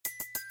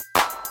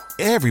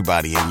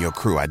Everybody in your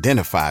crew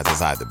identifies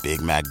as either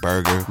Big Mac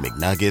Burger,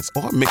 McNuggets,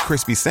 or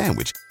McCrispy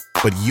Sandwich.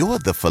 But you're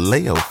the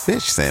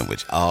Filet-O-Fish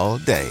Sandwich all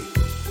day.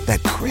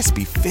 That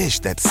crispy fish,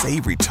 that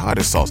savory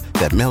tartar sauce,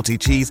 that melty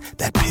cheese,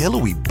 that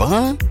pillowy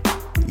bun.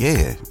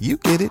 Yeah, you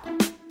get it.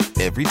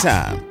 Every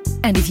time.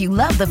 And if you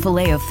love the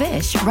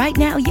Filet-O-Fish, right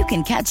now you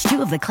can catch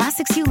two of the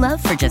classics you love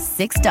for just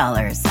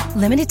 $6.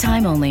 Limited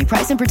time only.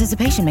 Price and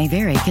participation may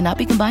vary. Cannot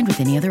be combined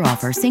with any other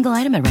offer. Single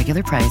item at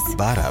regular price.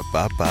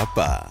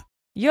 Ba-da-ba-ba-ba.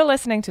 You're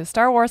listening to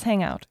Star Wars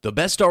Hangout. The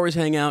best Star Wars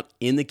hangout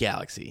in the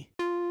galaxy.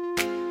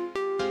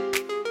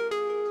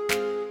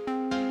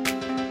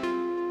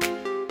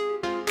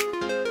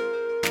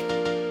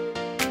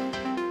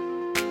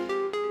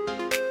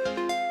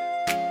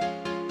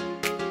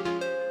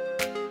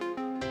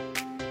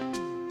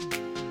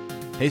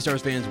 Hey Star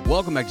Wars fans,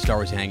 welcome back to Star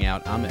Wars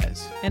Hangout. I'm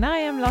Ez. And I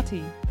am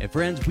Lottie. And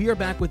friends, we are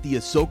back with the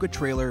Ahsoka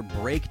trailer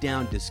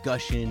breakdown,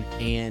 discussion,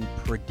 and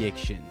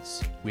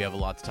predictions. We have a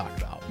lot to talk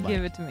about.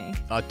 Give it to me.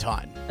 A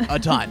ton.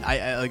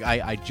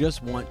 I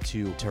just want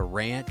to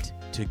rant,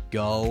 to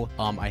go.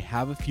 I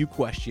have a few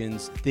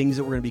questions, things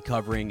that we're going to be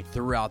covering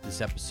throughout this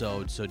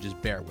episode, so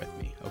just bear with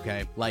me,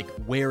 okay? Like,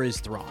 where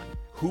is Thrawn?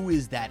 Who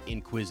is that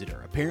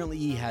Inquisitor? Apparently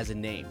he has a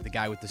name. The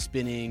guy with the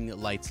spinning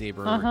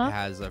lightsaber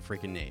has a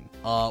freaking name.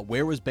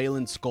 Where was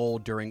Baylan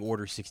Skoll during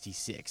Order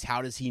 66?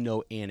 How does he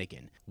know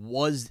Anakin?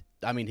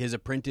 His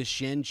apprentice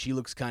Shin, she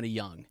looks kind of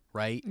young,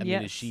 right?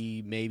 Yes. Is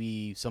she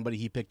maybe somebody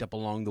he picked up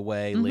along the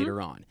way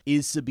later on?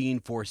 Is Sabine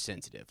Force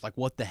sensitive? Like,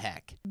 what the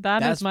heck?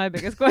 That's my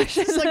biggest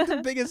question. It's like the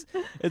biggest.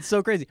 It's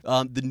so crazy.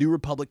 The New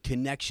Republic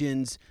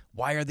connections.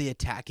 Why are they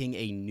attacking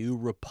a New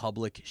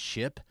Republic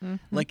ship?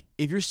 Like,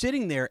 if you're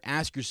sitting there,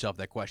 ask yourself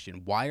that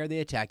question. Why are they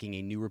attacking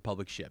a New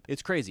Republic ship?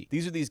 It's crazy.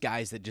 These are these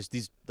guys that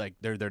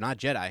they're not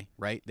Jedi,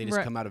 right? They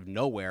just come out of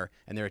nowhere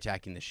and they're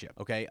attacking the ship.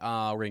 Okay,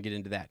 we're gonna get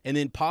into that, and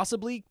then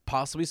possibly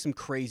some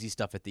crazy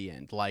stuff at the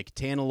end, like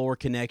Tanalorr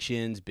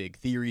connections, big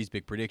theories,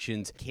 big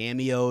predictions,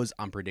 cameos.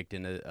 I'm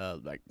predicting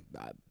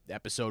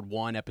Episode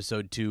 1,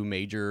 Episode 2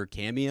 major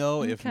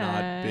cameo, if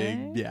not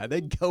big. Yeah,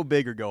 they'd go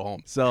big or go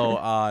home. So,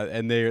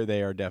 and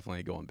they are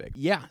definitely going big.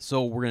 Yeah,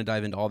 so we're going to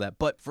dive into all that.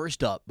 But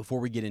first up, before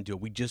we get into it,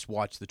 we just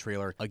watched the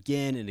trailer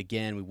again and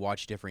again. We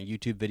watched different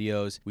YouTube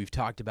videos. We've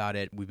talked about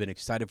it. We've been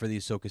excited for the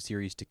Ahsoka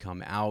series to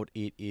come out.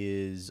 It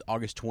is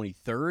August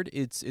 23rd.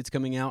 It's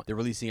coming out. They're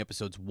releasing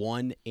episodes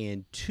 1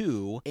 and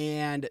 2.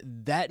 And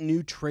that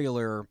new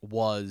trailer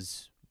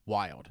was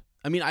wild.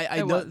 I mean,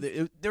 I know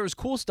there was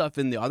cool stuff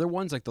in the other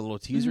ones, like the little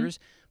teasers,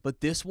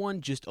 but this one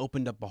just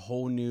opened up a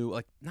whole new,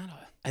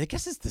 I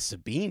guess it's the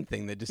Sabine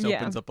thing that just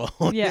opens up a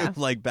whole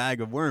new,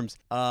 bag of worms,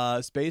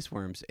 space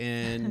worms.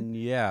 And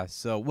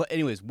so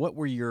what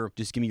were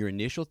just give me your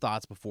initial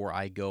thoughts before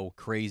I go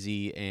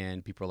crazy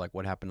and people are like,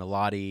 what happened to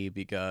Lottie?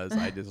 Because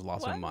I just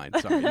lost my mind.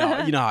 Sorry.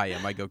 No, you know how I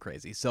am. I go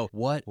crazy. So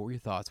what were your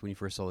thoughts when you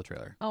first saw the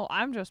trailer? Oh,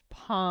 I'm just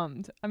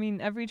pumped. I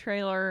mean, every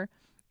trailer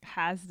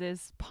has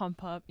this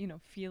pump up,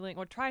 feeling,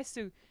 or tries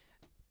to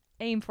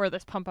aim for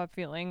this pump up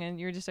feeling, and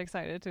you're just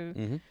excited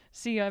to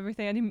see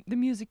everything. And the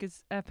music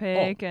is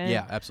epic, and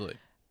yeah, absolutely.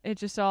 It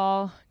just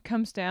all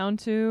comes down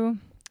to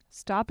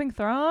stopping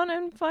Thrawn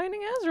and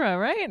finding Ezra,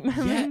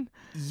 right?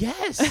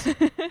 Yes.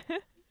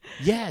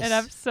 Yes. And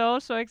I'm so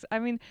excited. I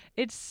mean,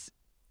 it's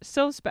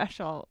so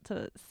special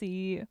to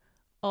see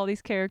all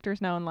these characters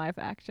now in live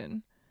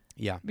action.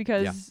 Yeah.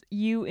 Because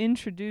you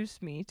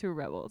introduced me to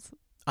Rebels.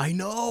 I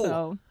know.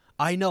 So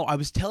I know. I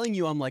was telling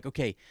you, I'm like,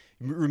 okay,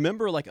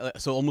 remember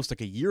almost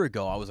like a year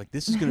ago, I was like,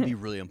 this is going to be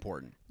really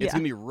important. It's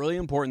going to be really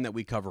important that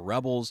we cover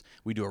Rebels.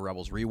 We do a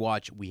Rebels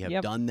rewatch. We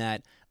have done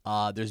that.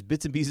 There's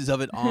bits and pieces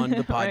of it on the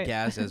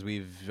podcast as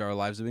our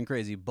lives have been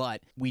crazy,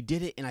 but we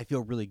did it and I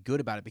feel really good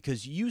about it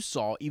because you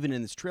saw, even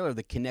in this trailer,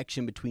 the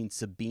connection between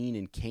Sabine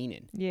and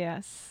Kanan.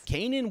 Yes.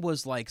 Kanan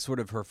was like sort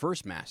of her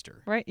first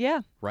master. Right,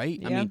 yeah. Right?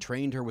 Yeah. I mean,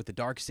 trained her with the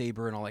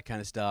Darksaber and all that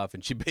kind of stuff,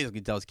 and she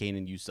basically tells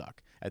Kanan, you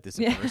suck at this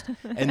at first.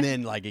 And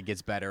then it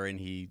gets better and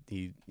he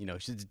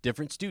she's a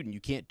different student.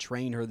 You can't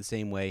train her the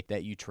same way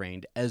that you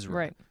trained Ezra.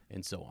 Right.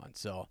 And so on.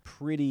 So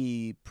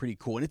pretty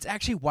cool. And it's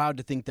actually wild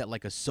to think that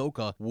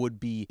Ahsoka would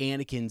be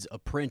Anakin's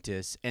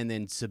apprentice and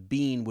then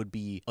Sabine would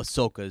be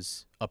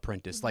Ahsoka's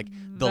apprentice. Like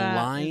the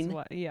line,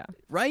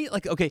 right?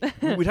 Okay,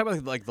 we talk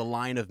about the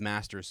line of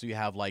masters. So you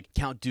have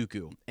Count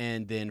Dooku,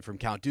 and then from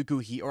Count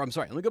Dooku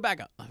let me go back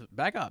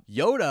up.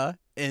 Yoda,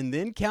 and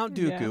then Count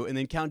Dooku, and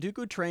then Count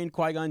Dooku trained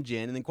Qui-Gon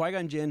Jinn, and then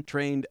Qui-Gon Jinn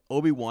trained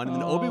Obi-Wan, and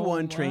then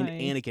Obi-Wan trained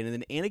Anakin, and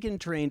then Anakin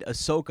trained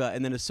Ahsoka,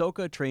 and then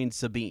Ahsoka trained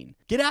Sabine.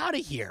 Get out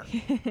of here!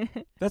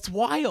 That's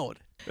wild.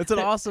 That's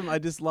awesome. I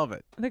just love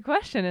it. The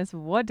question is,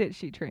 what did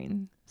she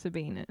train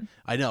Sabine in?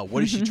 I know.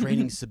 What is she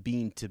training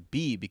Sabine to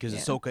be? Because Yeah.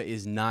 Ahsoka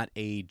is not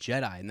a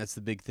Jedi, and that's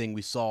the big thing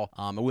we saw.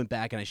 I went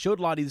back and I showed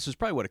Lottie. This was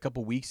probably a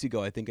couple weeks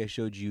ago. I think I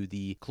showed you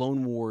the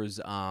Clone Wars,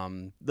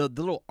 the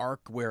little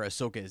arc where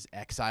Ahsoka is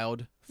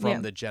exiled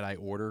from the Jedi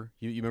Order.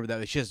 You remember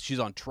that? She's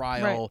on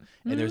trial,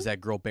 and there's that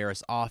girl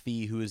Barriss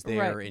Offee who is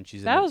there, and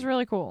she's that was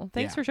really cool.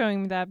 Thanks Yeah. for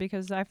showing me that,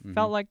 because I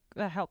felt like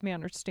that helped me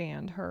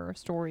understand her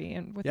story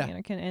and with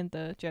Anakin and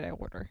the Jedi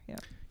Order.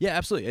 Yeah,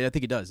 absolutely. I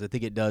think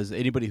it does.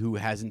 Anybody who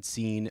hasn't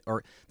seen,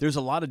 or there's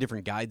a lot of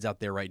different guides out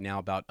there right now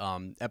about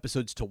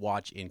episodes to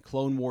watch in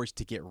Clone Wars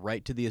to get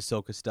right to the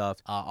Ahsoka stuff.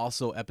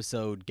 Also,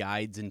 episode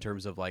guides in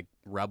terms of like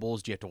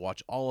Rebels. Do you have to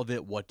watch all of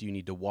it? What do you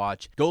need to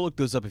watch? Go look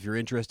those up if you're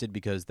interested,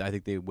 because I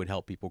think they would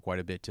help people quite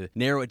a bit to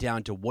narrow it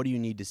down to what do you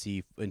need to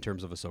see in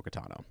terms of Ahsoka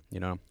Tano. You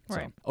know?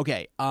 Right. So,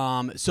 okay.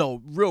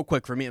 So real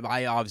quick for me,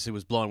 I obviously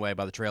was blown away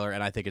by the trailer,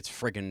 and I think it's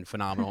freaking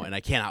phenomenal, and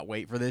I cannot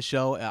wait for this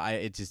show.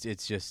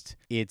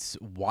 It's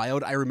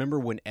wild. I remember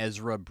when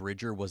Ezra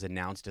Bridger was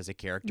announced as a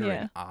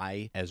character,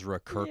 and Ezra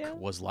Kirk,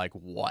 was like,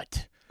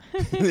 what?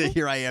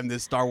 Here I am,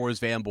 this Star Wars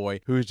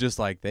fanboy who's just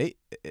like,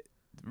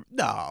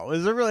 no,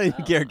 is there really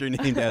a character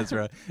named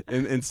Ezra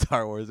in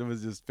Star Wars? It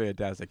was just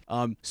fantastic.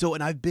 And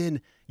I've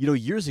been,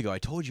 years ago, I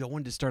told you I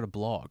wanted to start a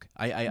blog.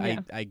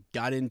 I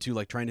got into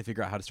like trying to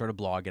figure out how to start a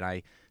blog, and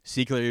I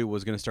secretly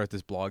was going to start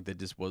this blog that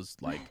just was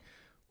like,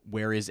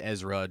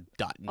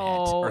 whereisezra.net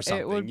or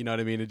something. You know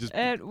what I mean?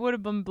 It would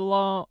have been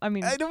blown. I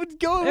mean, it would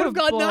have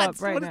gone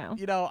nuts right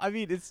now. I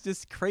mean, it's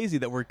just crazy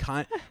that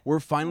we're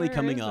finally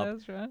coming up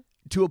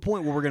to a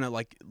point where we're gonna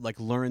like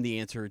learn the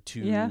answer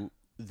to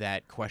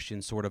that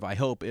question. Sort of. I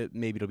hope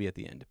maybe it'll be at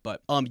the end.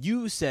 But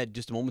you said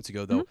just moments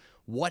ago though,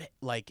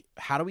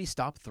 how do we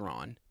stop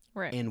Thrawn?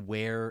 Right. And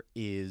where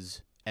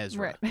is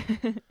Ezra?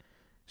 Right.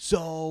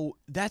 So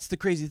that's the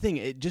crazy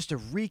thing. Just to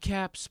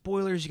recap,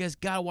 spoilers, you guys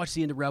gotta watch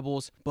the end of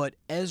Rebels, but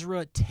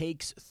Ezra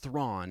takes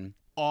Thrawn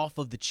off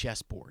of the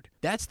chessboard.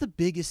 That's the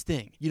biggest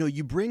thing.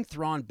 You bring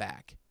Thrawn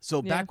back.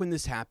 So back when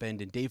this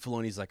happened, and Dave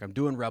Filoni's like, I'm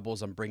doing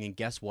Rebels, I'm bringing,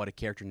 guess what, a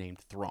character named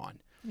Thrawn.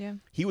 Yeah.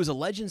 He was a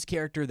Legends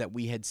character that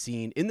we had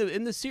seen in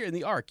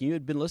the arc you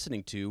had been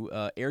listening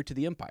to, Heir to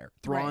the Empire.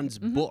 Thrawn's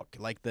book,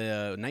 like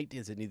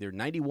is it either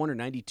 91 or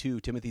 92,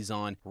 Timothy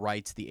Zahn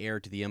writes the Heir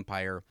to the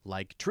Empire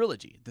like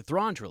trilogy, the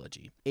Thrawn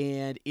trilogy.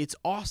 And it's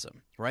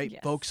awesome, right?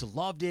 Yes. Folks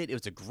loved it. It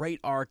was a great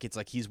arc. It's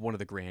like he's one of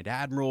the Grand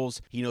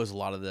Admirals. He knows a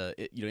lot of the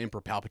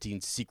Emperor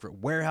Palpatine's secret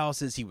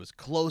warehouses. He was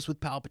close with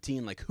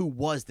Palpatine. Like, who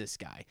was this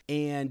guy?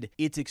 And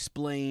it's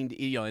explained,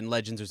 in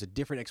Legends, there's a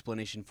different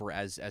explanation for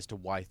as to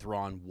why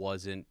Thrawn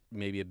wasn't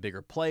maybe a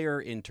bigger player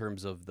in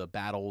terms of the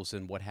battles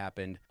and what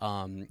happened,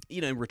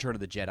 in Return of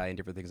the Jedi and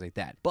different things like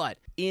that. But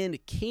in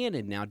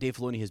canon now, Dave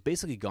Filoni has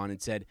basically gone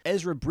and said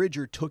Ezra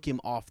Bridger took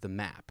him off the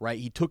map, right?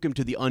 He took him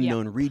to the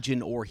unknown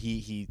region, or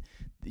he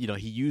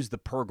used the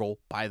Purgle.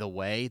 By the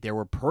way, there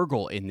were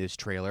Purgle in this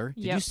trailer.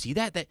 Did you see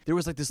that? That there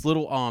was like this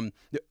little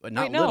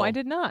No, I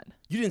did not.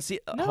 You didn't see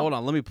it? No. Hold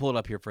on, let me pull it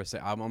up here for a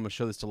second. I'm going to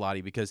show this to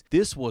Lottie because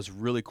this was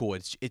really cool.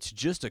 It's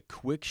just a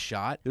quick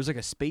shot. There's like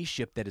a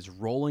spaceship that is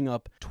rolling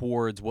up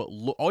towards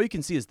all you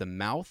can see is the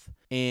mouth,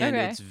 and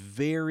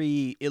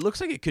it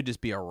looks like it could just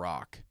be a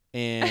rock.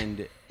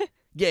 And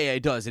yeah,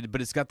 it does.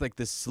 But it's got like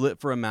this slit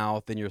for a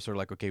mouth, and you're sort of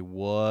like, okay,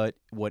 what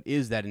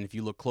is that? And if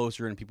you look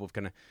closer, and people have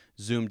kind of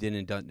zoomed in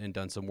and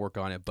done some work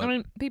on it, but I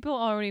mean, people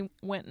already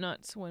went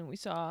nuts when we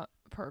saw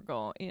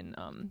Purgle in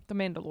The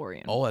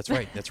Mandalorian. Oh, that's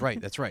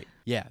right.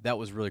 Yeah, that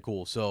was really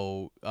cool.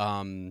 So,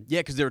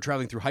 because they were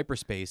traveling through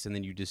hyperspace, and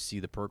then you just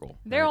see the Purgle.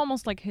 They're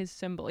almost like his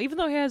symbol, even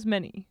though he has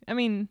many. I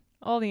mean,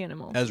 all the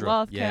animals. Ezra,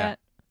 Sloth Cat,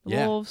 the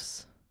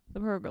wolves, the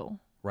Purgle.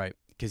 Right.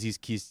 Because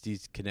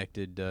he's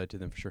connected to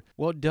them for sure.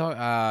 Well,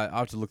 I'll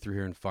have to look through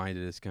here and find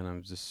it. It's kind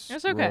of just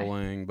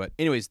scrolling. But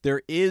anyways,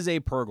 there is a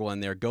Purgle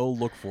in there. Go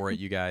look for it,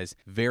 you guys.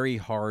 Very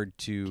hard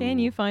to... Can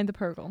you find the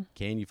Purgle?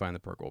 Can you find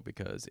the Purgle?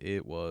 Because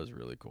it was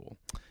really cool.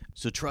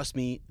 So trust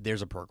me,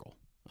 there's a Purgle.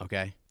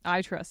 Okay?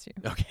 I trust you.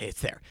 Okay,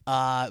 it's there.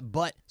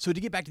 But so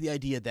to get back to the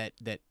idea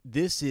that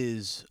this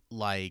is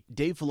like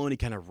Dave Filoni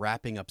kind of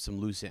wrapping up some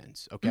loose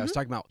ends. Okay, I was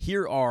talking about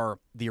here are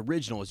the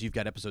originals. You've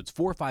got episodes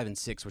 4, 5, and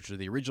 6, which are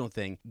the original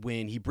thing.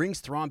 When he brings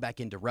Thrawn back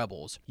into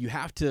Rebels, you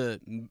have to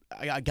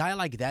a guy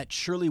like that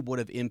surely would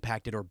have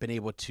impacted or been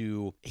able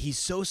to. He's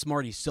so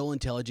smart. He's so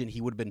intelligent.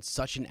 He would have been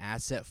such an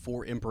asset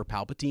for Emperor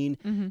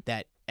Palpatine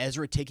that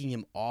Ezra taking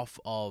him off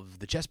of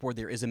the chessboard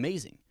there is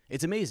amazing.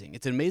 It's amazing.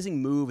 It's an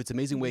amazing move. It's an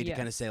amazing way to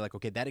kind of say, like,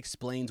 okay, that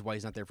explains why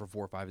he's not there for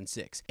 4, 5, and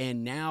 6.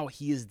 And now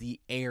he is the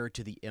heir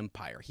to the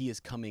Empire. He is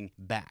coming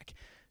back.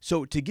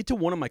 So to get to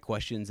one of my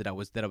questions that I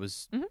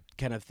was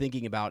kind of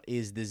thinking about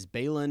is this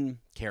Baylan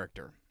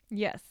character.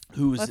 Yes.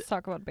 Let's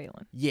talk about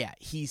Baylan. Yeah,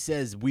 he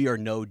says we are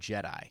no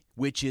Jedi.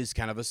 which is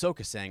kind of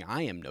Ahsoka saying,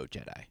 I am no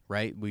Jedi,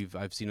 right?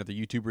 I've seen other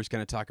YouTubers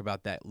kind of talk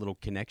about that little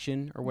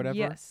connection or whatever,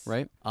 Yes.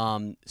 right?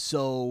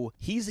 So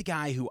he's a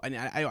guy who, and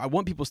I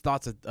want people's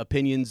thoughts,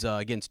 opinions.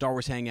 Again, Star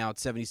Wars Hangout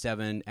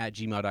 77 at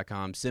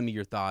gmail.com. Send me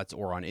your thoughts,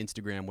 or on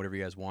Instagram, whatever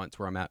you guys want. It's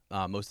where I'm at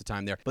most of the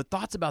time there. But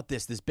thoughts about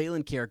this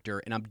Balin character,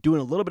 and I'm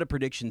doing a little bit of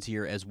predictions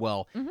here as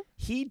well.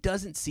 He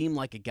doesn't seem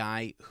like a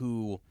guy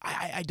who,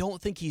 I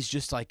don't think he's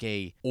just like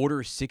a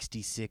Order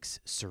 66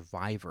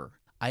 survivor.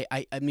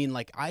 I mean,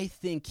 like, I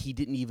think he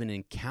didn't even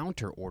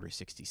encounter Order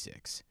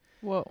 66.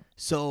 Whoa.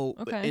 So,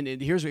 Okay.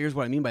 and here's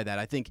what I mean by that.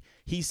 I think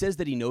he says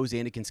that he knows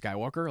Anakin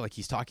Skywalker. Like,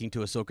 he's talking to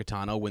Ahsoka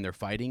Tano when they're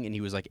fighting, and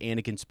he was like,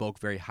 Anakin spoke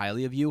very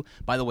highly of you.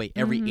 By the way,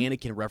 every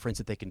Anakin reference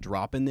that they can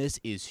drop in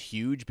this is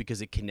huge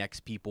because it connects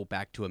people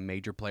back to a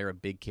major player, a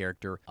big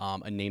character,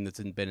 a name that's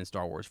been in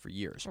Star Wars for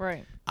years.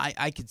 Right.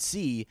 I could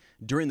see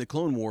during the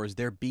Clone Wars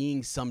there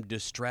being some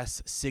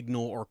distress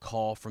signal or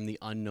call from the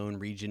unknown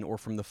region or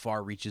from the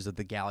far reaches of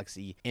the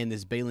galaxy, and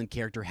this Balin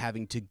character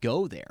having to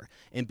go there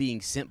and being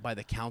sent by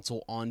the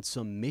Council on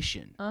some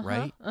mission,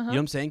 right? You know what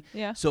I'm saying?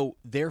 Yeah. So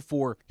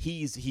therefore,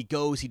 he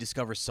goes, he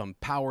discovers some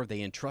power,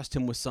 they entrust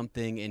him with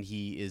something, and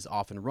he is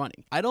off and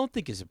running. I don't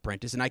think his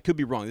apprentice, and I could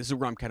be wrong, this is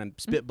where I'm kind of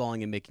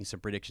spitballing and making some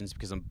predictions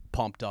because I'm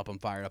pumped up, I'm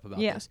fired up about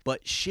this.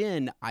 But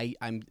Shin,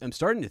 I'm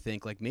starting to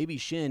think like maybe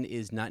Shin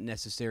is not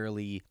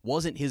necessarily,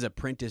 wasn't his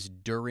apprentice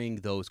during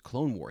those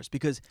Clone Wars.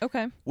 Because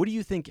what do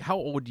you think, how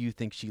old do you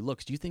think she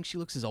looks? Do you think she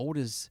looks as old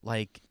as,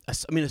 like, I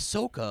mean,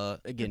 Ahsoka,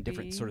 again,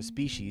 different sort of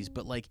species,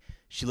 but like,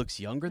 she looks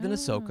younger than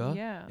Ahsoka.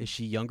 Yeah. Is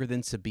she younger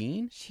than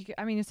Sabine?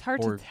 I mean, it's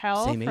hard Or to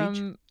tell same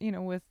from,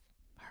 with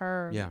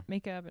her Yeah.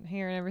 makeup and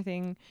hair and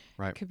everything.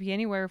 Right. Could be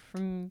anywhere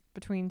from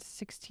between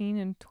 16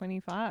 and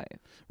 25.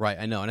 Right,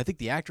 I know. And I think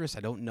the actress,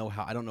 I don't know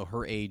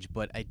her age,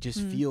 but it just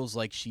feels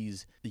like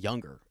she's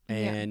younger.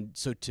 And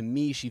so to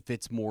me, she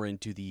fits more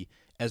into the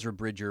Ezra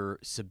Bridger,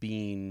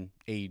 Sabine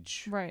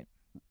age, Right.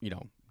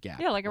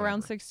 Gap. Yeah, like around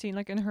whatever. 16,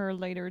 like in her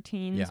later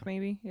teens, Yeah.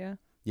 maybe. Yeah.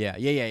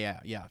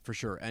 Yeah, for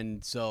sure.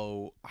 And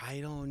so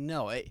I don't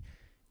know. And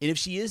if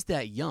she is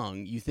that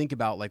young, you think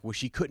about like, well,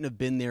 she couldn't have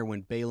been there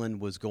when Balin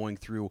was going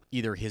through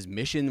either his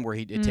mission where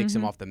it takes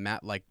him off the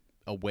map, like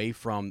away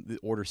from the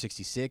Order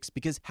 66,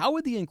 because how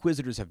would the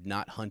Inquisitors have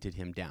not hunted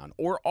him down?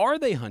 Or are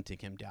they hunting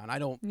him down? I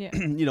don't, Yeah.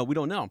 we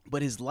don't know.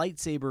 But his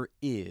lightsaber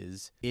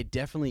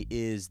definitely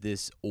is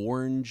this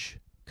orange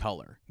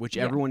color, which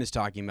everyone is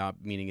talking about,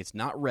 meaning it's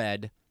not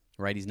red.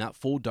 Right, he's not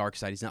full dark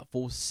side. He's not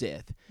full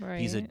Sith. Right.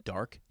 He's a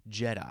dark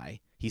Jedi.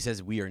 He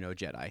says we are no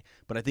Jedi,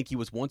 but I think he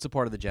was once a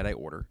part of the Jedi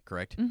Order.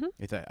 Correct?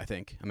 I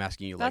think I'm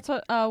asking you. That's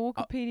what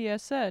Wikipedia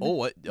said. Oh,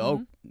 what?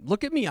 Oh,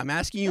 look at me! I'm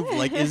asking you.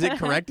 Like, is it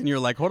correct? And you're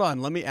like, hold on,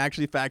 let me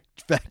actually fact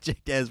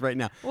check Des right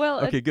now.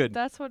 Well, okay, good.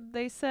 That's what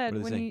they said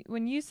What did they say?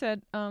 when you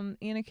said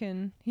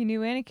Anakin. He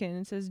knew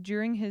Anakin. It says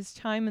during his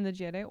time in the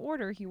Jedi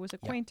Order, he was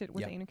acquainted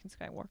with Anakin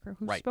Skywalker,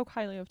 who spoke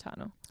highly of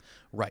Tano.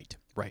 Right.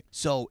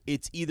 So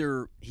it's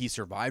either he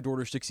survived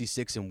Order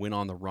 66 and went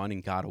on the run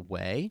and got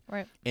away,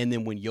 right? And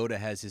then when Yoda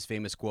has his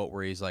famous quote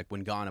where he's like,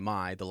 "When gone am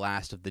I, the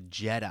last of the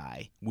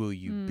Jedi will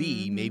you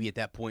be?" Maybe at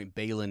that point,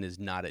 Balin is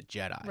not a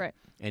Jedi, right?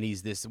 And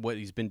he's what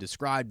he's been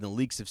described, and the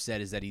leaks have said,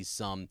 is that he's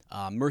some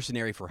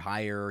mercenary for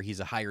hire. He's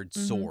a hired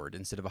sword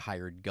instead of a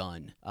hired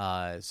gun.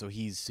 So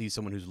he's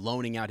someone who's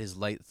loaning out his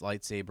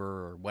lightsaber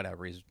or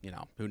whatever. He's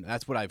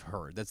that's what I've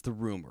heard. That's the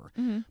rumor.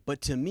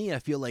 But to me, I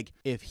feel like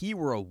if he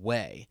were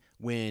away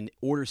when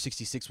Order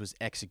 66 was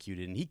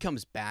executed and he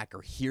comes back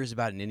or hears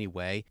about it in any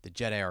way, the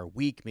Jedi are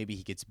weak. Maybe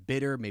he gets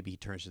bitter. Maybe he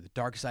turns to the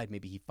dark side.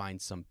 Maybe he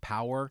finds some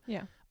power.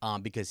 Yeah.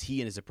 Because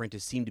he and his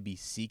apprentice seem to be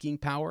seeking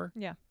power.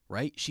 Yeah.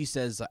 Right? She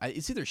says,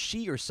 it's either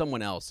she or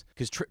someone else,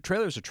 because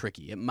trailers are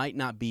tricky. It might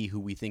not be who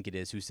we think it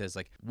is who says,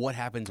 like, what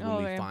happens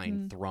when we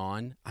find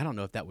Thrawn? I don't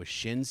know if that was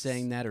Shin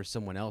saying that or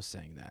someone else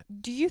saying that.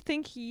 Do you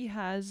think he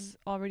has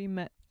already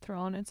met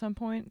Thrawn at some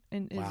point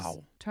and is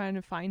trying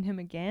to find him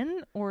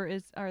again? Or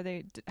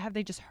have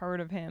they just heard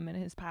of him and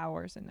his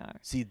powers and now?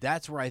 See,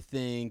 that's where I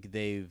think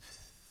they've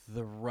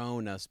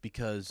thrown us,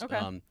 because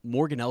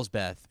Morgan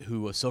Elsbeth,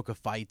 who Ahsoka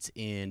fights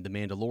in the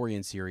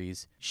Mandalorian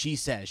series, she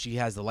says, she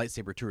has the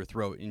lightsaber to her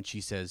throat and she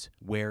says,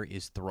 "Where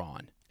is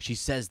Thrawn?" She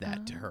says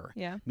that to her,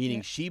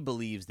 meaning she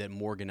believes that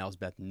Morgan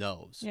Elsbeth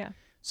knows. Yeah.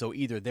 So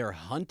either they're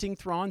hunting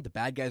Thrawn, the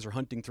bad guys are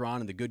hunting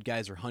Thrawn, and the good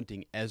guys are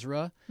hunting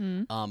Ezra,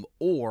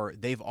 or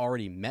they've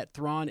already met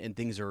Thrawn and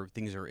things are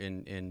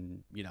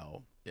in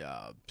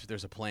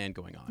there's a plan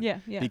going on. Yeah.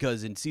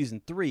 Because in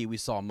season 3, we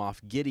saw Moff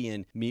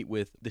Gideon meet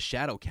with the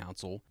Shadow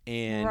Council,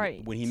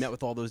 and when he met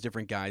with all those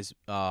different guys,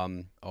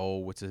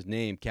 what's his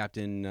name?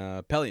 Captain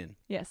Pelion.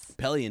 Yes.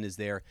 Pelion is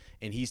there,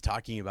 and he's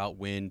talking about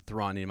when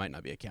Thrawn, he might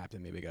not be a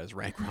captain, maybe I got his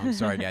rank wrong,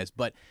 sorry guys,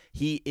 but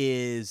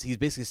he's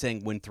basically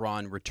saying when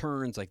Thrawn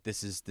returns, like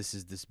this is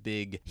this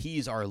big,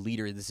 he's our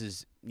leader, this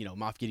is,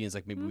 Moff Gideon's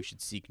like, maybe we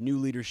should seek new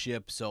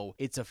leadership. So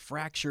it's a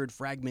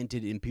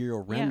fragmented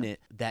Imperial remnant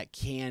that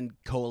can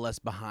coalesce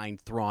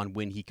behind Thrawn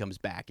when he comes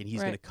back, and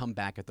he's going to come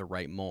back at the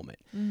right moment.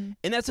 And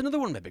that's another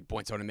one of my big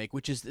points I want to make,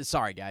 which is,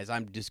 sorry guys,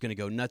 I'm just going to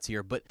go nuts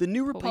here, but the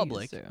New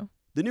Republic,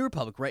 The New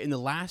Republic, right? In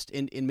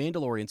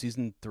Mandalorian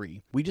season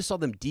 3, we just saw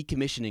them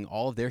decommissioning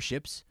all of their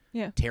ships,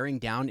 tearing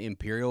down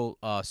Imperial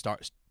Star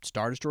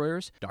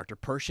Destroyers. Dr.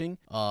 Pershing,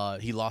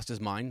 he lost his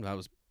mind. That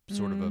was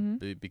sort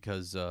of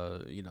because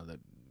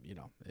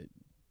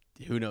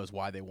who knows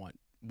why they want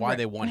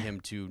him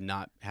to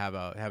not have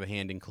a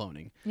hand in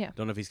cloning. Yeah.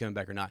 Don't know if he's coming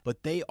back or not.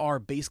 But they are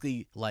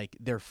basically like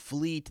their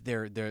fleet,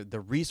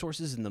 the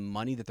resources and the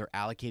money that they're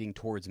allocating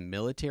towards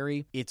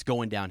military, it's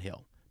going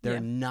downhill. They're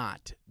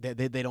not.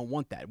 They don't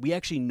want that. We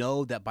actually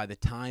know that by the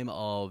time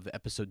of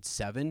episode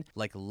 7,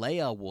 like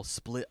Leia will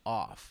split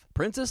off.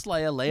 Princess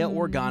Leia,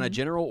 Organa,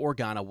 General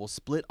Organa will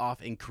split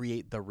off and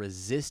create the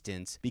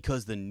resistance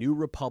because the New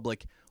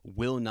Republic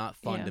will not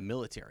fund the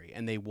military,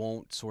 and they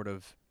won't sort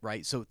of,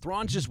 right? So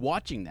Thrawn's just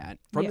watching that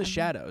from the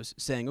shadows,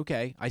 saying,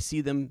 okay, I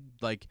see them,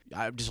 like,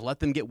 I just let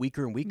them get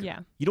weaker and weaker. Yeah.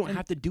 You don't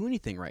have to do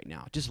anything right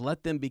now. Just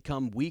let them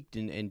become weak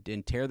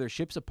and tear their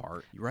ships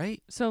apart,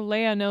 right? So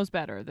Leia knows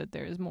better that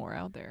there's more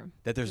out there.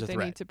 That there's a threat.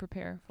 They need to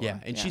prepare for. Yeah,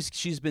 and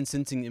she's been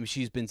sensing,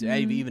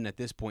 even at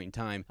this point in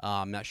time,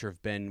 I'm not sure if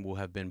Ben will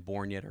have been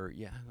born yet or,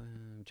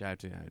 I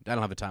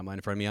don't have a timeline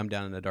in front of me. I'm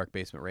down in a dark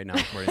basement right now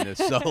recording this.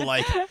 So,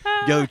 like,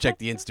 go check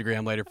the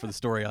Instagram later for the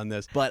story on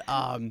this. But,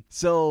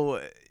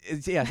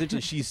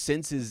 essentially she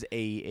senses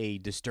a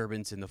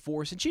disturbance in the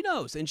Force, and she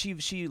knows, and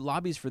she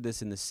lobbies for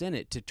this in the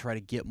Senate to try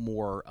to get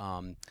more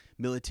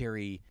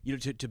military,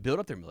 to build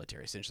up their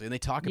military, essentially. And they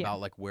talk about,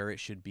 like, where it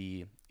should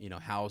be,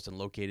 housed and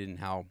located, and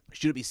how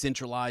should it be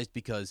centralized,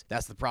 because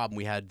that's the problem.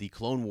 We had the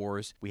Clone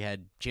Wars. We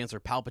had Chancellor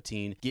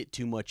Palpatine get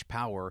too much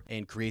power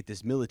and create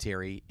this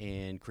military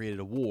and created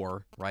a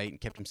war, right, and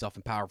kept himself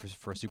in power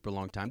for a super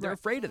long time. They're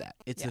afraid of that.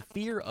 It's the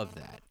fear of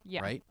that,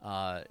 right?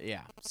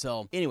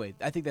 So anyway,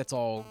 I think that's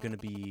all going to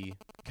be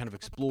kind of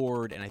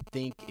explored, and I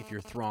think if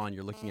you're Thrawn,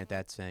 you're looking at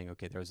that saying,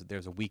 okay,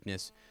 there's a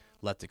weakness.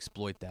 Let's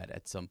exploit that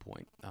at some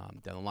point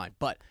down the line.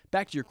 But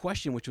back to your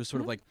question, which was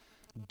sort of like,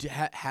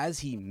 has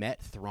he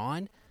met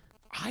Thrawn?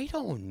 I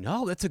don't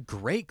know. That's a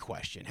great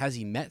question. Has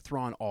he met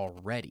Thrawn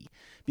already?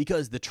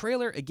 Because the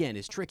trailer, again,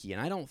 is tricky,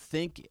 and I don't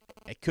think,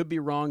 I could be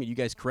wrong, and you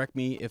guys correct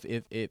me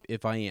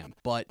if I am,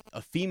 but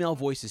a female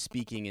voice is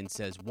speaking and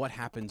says, what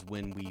happens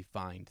when we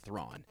find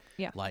Thrawn?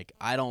 Yeah. Like,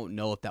 I don't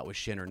know if that was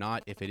Shin or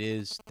not. If it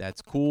is,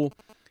 that's cool.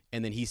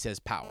 And then he says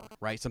power,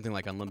 right? Something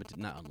like not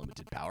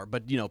unlimited power,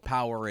 but,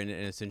 power and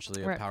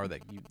essentially a power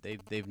that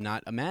they've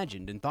not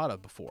imagined and thought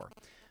of before.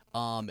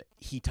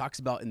 He talks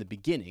about in the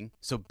beginning,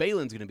 so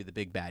Balin's going to be the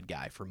big bad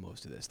guy for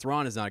most of this.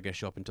 Thrawn is not going to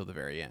show up until the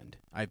very end,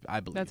 I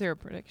believe. That's your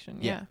prediction,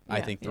 yeah. I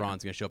think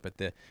Thrawn's going to show up at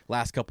the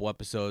last couple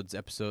episodes,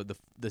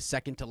 the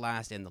second to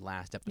last and the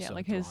last episode. Yeah,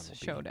 like his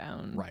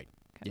showdown. Right.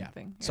 Kind of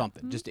thing.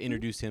 Something, just to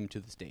introduce him to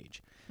the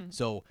stage.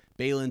 So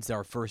Balin's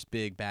our first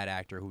big bad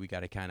actor who we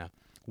got to kind of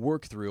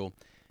work through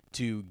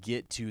to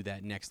get to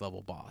that next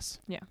level boss.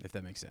 Yeah. If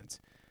that makes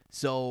sense.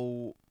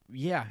 So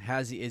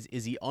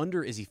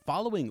is he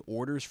following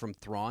orders from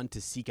Thrawn to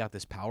seek out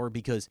this power?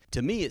 Because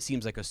to me it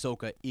seems like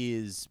Ahsoka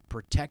is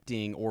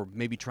protecting or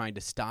maybe trying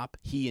to stop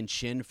he and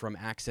Shin from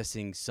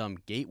accessing some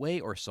gateway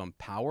or some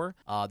power.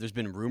 There's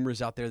been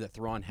rumors out there that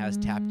Thrawn has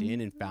tapped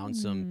in and found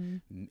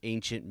some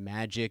ancient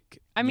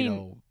magic,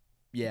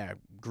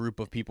 group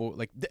of people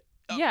like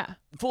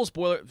full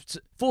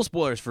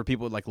spoilers for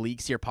people like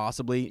leaks here,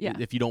 possibly,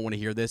 if you don't want to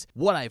hear this.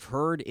 What I've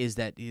heard is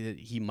that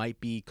he might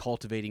be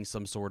cultivating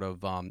some sort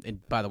of and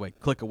by the way,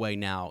 click away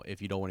now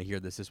if you don't want to hear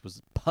this. This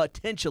was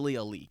potentially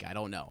a leak. I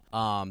don't know.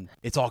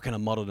 It's all kind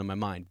of muddled in my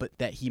mind, but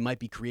that he might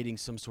be creating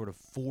some sort of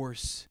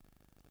force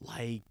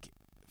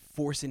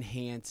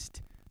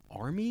enhanced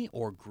army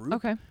or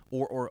group,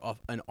 or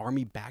an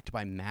army backed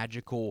by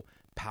magical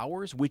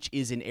powers, which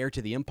is an heir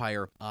to the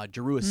Empire.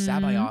 Jerua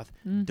Sabayoth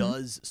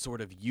does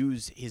sort of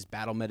use his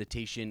battle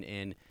meditation,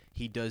 and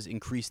he does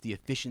increase the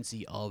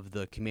efficiency of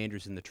the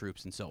commanders and the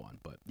troops and so on.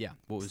 But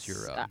what was your...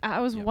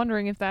 I was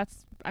wondering if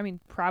that's...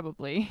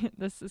 probably.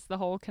 This is the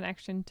whole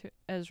connection to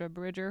Ezra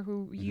Bridger,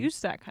 who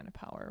used that kind of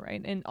power,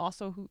 right? And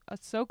also who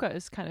Ahsoka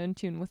is kind of in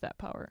tune with that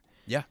power.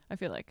 Yeah, I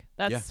feel like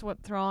that's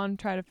what Thrawn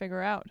tried to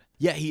figure out.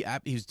 Yeah,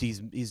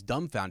 he's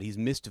dumbfounded. He's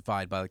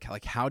mystified by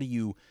like how do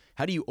you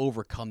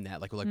overcome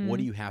that? Like what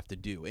do you have to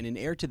do? And in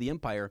Heir to the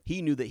Empire,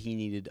 he knew that he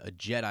needed a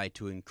Jedi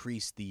to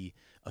increase the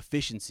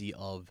efficiency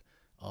of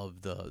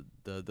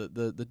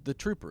the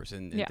troopers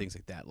and things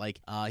like that. Like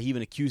he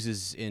even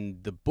accuses in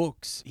the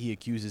books,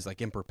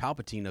 like Emperor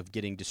Palpatine of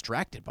getting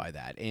distracted by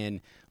that.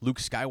 And Luke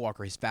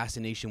Skywalker, his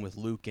fascination with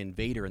Luke and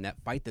Vader and that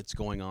fight that's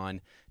going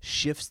on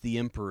shifts the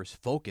Emperor's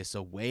focus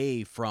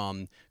away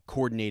from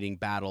coordinating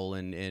battle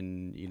and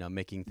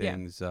making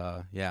things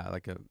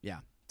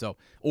So,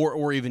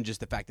 or even just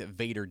the fact that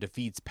Vader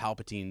defeats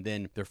Palpatine,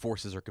 then their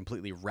forces are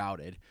completely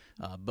routed.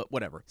 But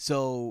whatever.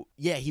 So,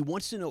 he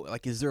wants to know,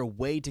 like, is there a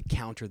way to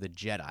counter the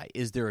Jedi?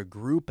 Is there a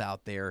group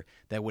out there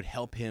that would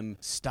help him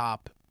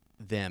stop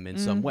them in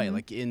some way?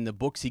 Like, in the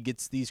books, he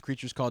gets these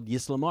creatures called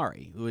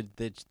Yislamari,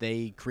 that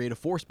they create a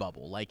force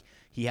bubble. Like,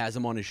 he has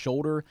them on his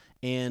shoulder,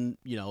 and,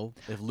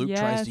 if Luke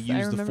tries to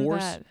use the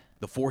force...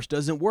 the Force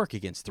doesn't work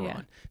against Thrawn.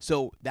 Yeah.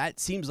 So that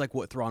seems like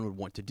what Thrawn would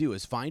want to do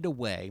is find a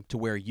way to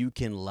where you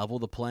can level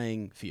the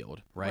playing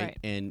field, right?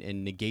 And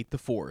negate the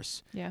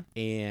Force. Yeah.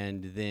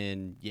 And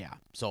then,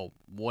 so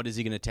what is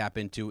he going to tap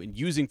into? And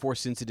using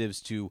Force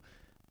sensitives to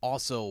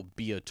also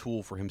be a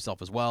tool for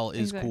himself as well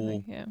is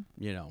cool. Yeah.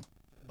 You know,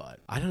 but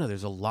I don't know.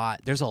 There's a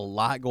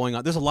lot going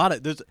on.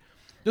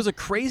 There's a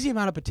crazy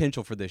amount of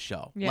potential for this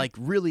show. Yeah. Like,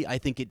 really, I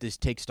think it just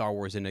takes Star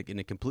Wars in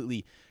a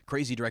completely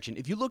crazy direction.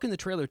 If you look in the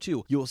trailer,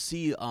 too, you'll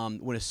see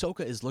when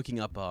Ahsoka is looking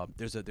up,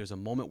 there's a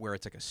moment where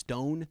it's like a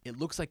stone. It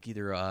looks like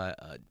either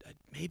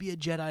maybe a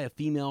Jedi, a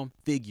female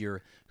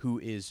figure who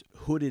is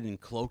hooded and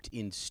cloaked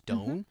in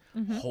stone,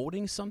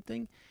 holding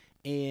something,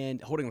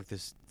 and holding like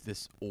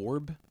this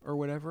orb or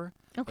whatever.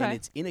 Okay. And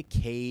it's in a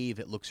cave.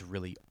 It looks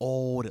really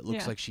old. It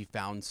looks like she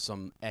found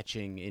some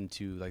etching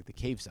into like the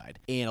cave side.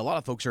 And a lot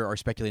of folks are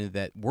speculating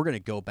that we're going to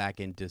go back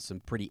into some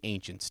pretty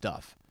ancient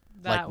stuff.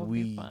 That would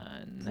be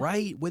fun.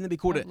 Right? Wouldn't it be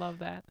cool I to love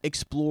that.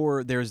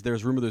 explore? There's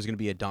rumor there's going to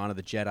be a Dawn of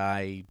the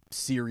Jedi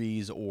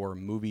series or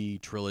movie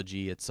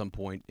trilogy at some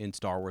point in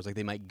Star Wars. Like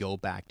they might go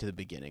back to the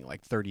beginning,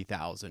 like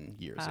 30,000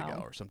 years ago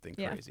or something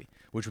crazy,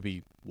 which would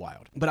be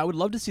wild. But I would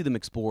love to see them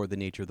explore the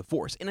nature of the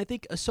Force. And I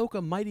think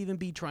Ahsoka might even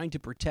be trying to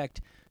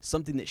protect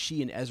something that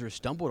she and Ezra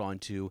stumbled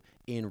onto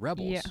in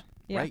Rebels. Yeah.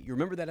 Right? You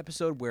remember that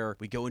episode where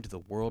we go into the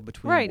world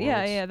between Right,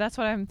 worlds? yeah. That's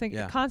what I'm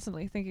thinking.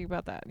 Constantly thinking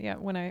about that. Yeah,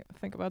 when I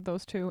think about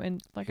those two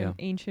and like an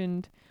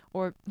ancient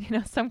or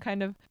some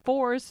kind of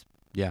Force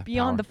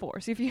beyond the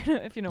Force, if you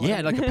know what I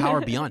mean. Like a power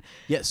beyond.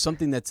 Yeah,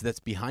 something that's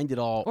behind it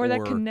all, or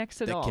that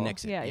connects it that all.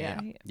 Connects it.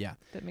 Yeah.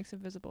 That makes it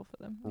visible for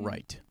them.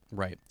 Right.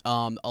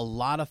 A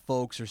lot of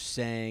folks are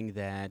saying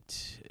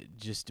that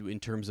just in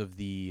terms of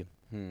the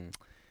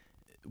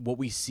what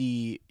we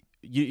see.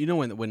 You know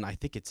when I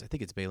think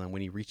it's Balin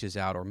when he reaches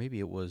out, or maybe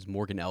it was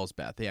Morgan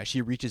Elsbeth. Yeah,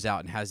 she reaches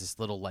out and has this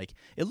little like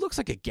it looks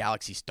like a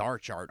galaxy star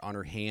chart on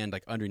her hand,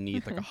 like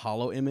underneath like a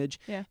hollow image.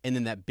 Yeah. And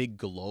then that big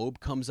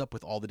globe comes up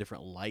with all the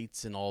different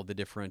lights and all the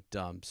different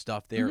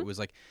stuff there. It was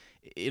like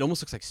it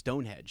almost looks like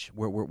Stonehenge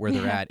where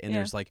they're at, and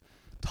there's like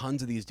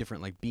tons of these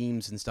different like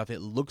beams and stuff. It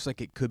looks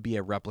like it could be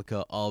a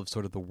replica of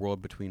sort of the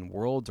world between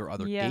worlds or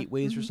other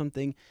gateways or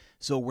something.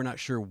 So we're not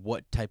sure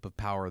what type of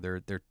power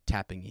they're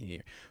tapping in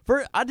here.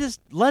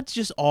 Let's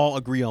just all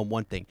agree on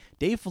one thing.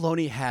 Dave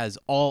Filoni has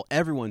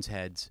everyone's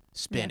heads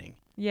spinning.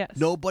 Yes.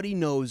 Nobody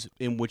knows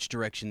in which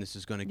direction this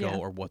is going to go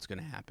or what's going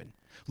to happen.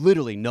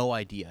 Literally no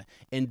idea.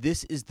 And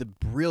this is the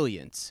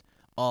brilliance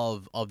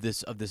of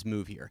this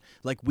move here.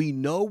 Like we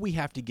know we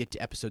have to get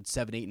to episode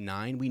 7, 8, and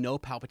 9. We know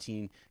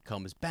Palpatine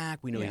comes back.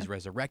 We know he's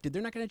resurrected.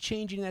 They're not going to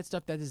change any of that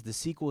stuff. That is the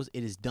sequels.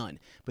 It is done.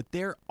 But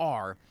there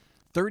are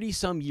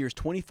 30-some years,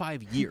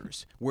 25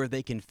 years where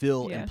they can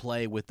fill and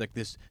play with like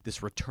this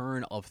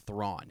return of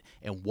Thrawn.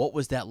 And what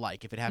was that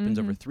like? If it happens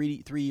over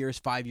 3 years,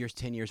 5 years,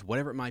 10 years,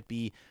 whatever it might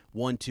be,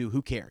 1, 2,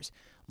 who cares?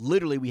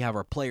 Literally, we have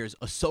our players.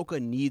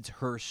 Ahsoka needs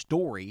her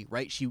story,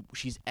 right?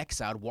 She's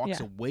exiled, walks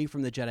away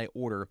from the Jedi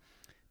Order.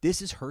 This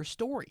is her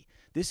story.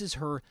 This is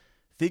her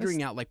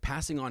figuring out, like,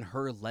 passing on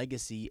her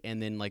legacy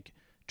and then, like,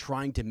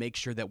 trying to make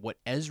sure that what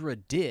Ezra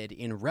did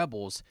in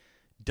Rebels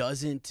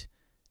doesn't,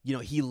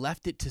 he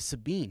left it to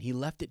Sabine. He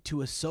left it to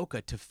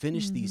Ahsoka to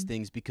finish these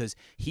things because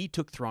he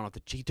took Thrawn off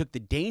he took the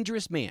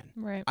dangerous man.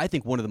 Right. I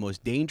think one of the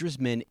most dangerous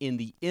men in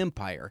the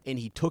Empire, and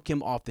he took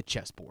him off the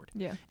chessboard.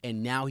 Yeah.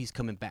 And now he's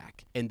coming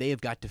back. And they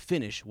have got to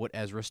finish what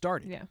Ezra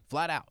started. Yeah.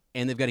 Flat out.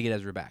 And they've got to get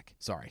Ezra back.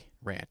 Sorry.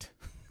 Rant.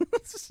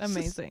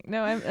 Amazing.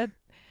 No,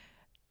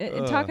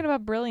 talking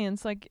about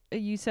brilliance, like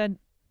you said,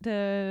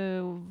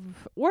 the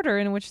order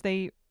in which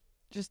they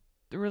just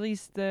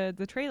released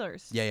the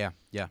trailers. Yeah.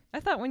 I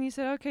thought when you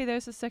said, okay,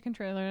 there's a second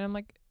trailer, and I'm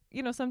like,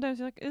 sometimes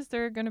you're like, is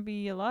there going to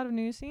be a lot of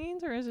new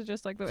scenes, or is it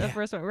just like the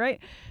first one,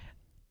 right?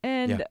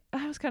 And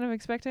I was kind of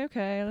expecting,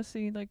 okay, let's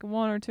see, like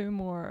 1 or 2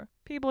 more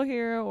people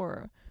here,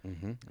 or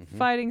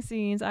fighting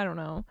scenes. I don't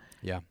know.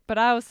 Yeah. But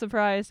I was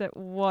surprised at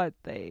what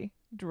they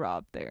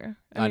dropped there.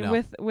 I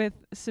mean, with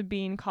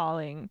Sabine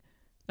calling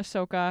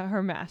Ahsoka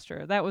her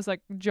master, that was like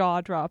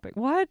jaw dropping.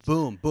 What?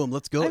 Boom.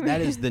 Let's go.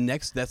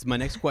 That's my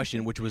next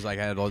question, which was like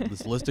I had all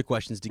this list of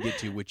questions to get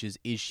to, which is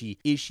she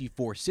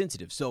Force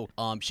sensitive? So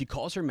she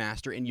calls her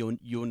master, and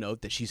you'll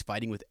note that she's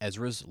fighting with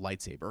Ezra's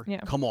lightsaber.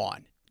 Yeah. Come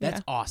on,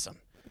 that's awesome.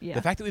 Yeah.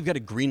 The fact that we've got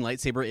a green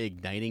lightsaber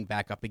igniting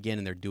back up again,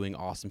 and they're doing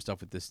awesome stuff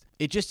with this,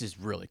 it just is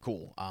really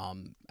cool.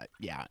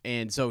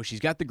 And so she's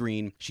got the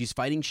green. She's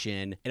fighting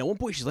Shin, and at one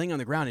point she's laying on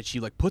the ground, and she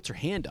like puts her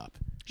hand up.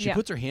 She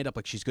puts her hand up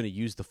like she's going to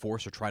use the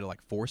Force or try to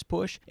like force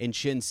push. And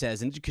Shin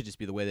says, and it could just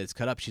be the way that it's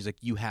cut up, she's like,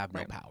 you have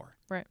no power.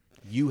 Right.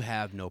 You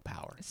have no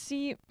power.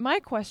 See, my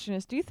question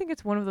is, do you think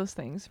it's one of those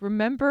things?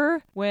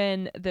 Remember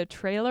when the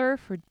trailer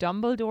for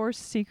Dumbledore's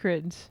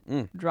Secret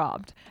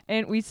dropped,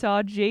 and we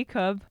saw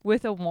Jacob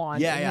with a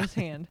wand in his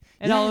hand,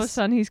 and all of a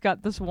sudden he's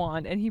got this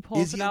wand, and he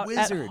pulls it out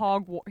at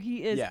Hogwarts.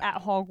 He is at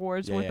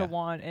Hogwarts with a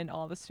wand, and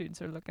all the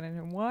students are looking at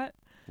him. What?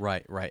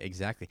 Right,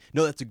 exactly.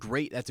 No, that's a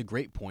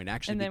great point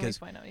actually, and then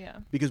because we find out,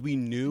 because we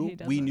knew He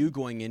doesn't.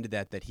 going into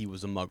that he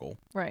was a Muggle,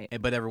 right.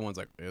 but everyone's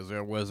like, is there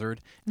a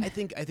wizard? I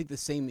think the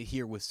same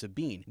here with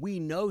Sabine. We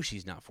know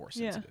she's not force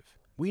sensitive.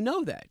 We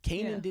know that.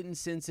 Kanan didn't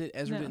sense it.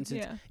 Ezra didn't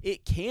sense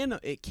it.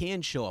 It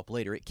can show up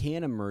later. It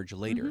can emerge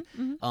later.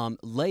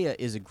 Leia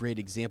is a great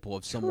example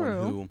of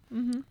someone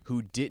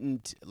who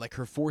didn't, like,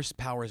 her force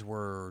powers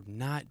were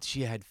not,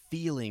 she had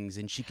feelings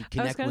and she could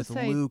connect with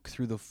Luke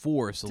through the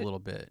force a little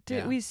bit.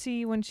 Did we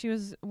see when she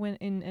was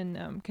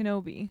in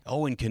Kenobi?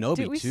 Oh, in Kenobi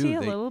too. Did we see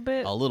a little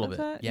bit? A little bit.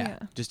 That? Yeah.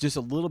 Just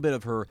a little bit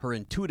of her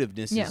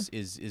intuitiveness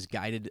is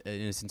guided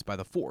in a sense by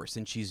the force,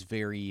 and she's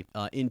very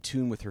in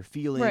tune with her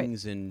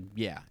feelings, and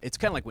it's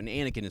kind of like when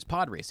Anakin is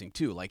pod racing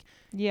too, like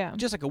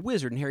just like a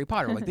wizard in Harry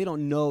Potter, like they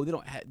don't know,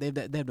 they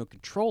have no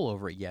control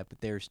over it yet,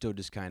 but they're still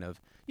just kind of,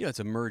 it's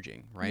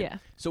emerging, right? Yeah.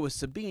 So with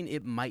Sabine,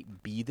 it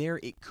might be there.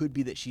 It could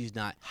be that she's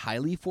not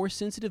highly force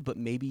sensitive, but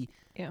maybe.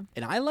 Yeah.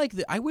 And I like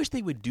that. I wish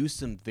they would do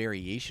some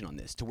variation on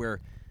this to where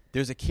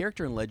there's a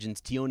character in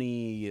Legends,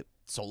 Tioni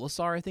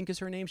Solasar, I think is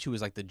her name. She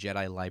was like the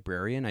Jedi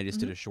librarian. I just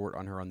did a short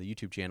on her on the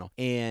YouTube channel,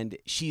 and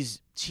she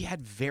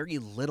had very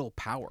little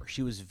power.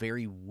 She was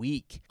very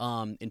weak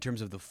in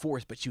terms of the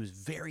Force, but she was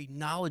very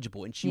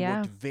knowledgeable, and she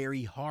worked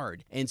very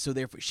hard. And so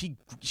therefore,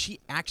 she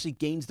actually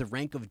gains the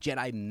rank of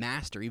Jedi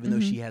Master, even though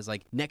she has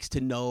like next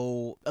to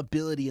no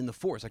ability in the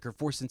Force. Like her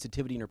Force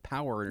sensitivity and her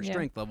power and her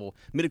strength level,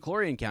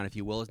 midichlorian count, if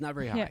you will, is not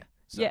very high. Yeah.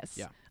 So, yes.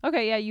 Yeah.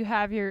 Okay. Yeah. You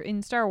have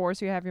in Star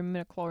Wars, you have your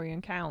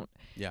midichlorian count.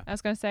 Yeah. I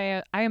was gonna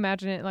say, I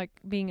imagine it like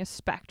being a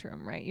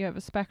spectrum, right? You have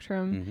a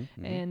spectrum,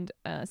 and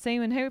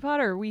same in Harry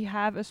Potter, we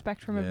have a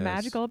spectrum of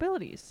magical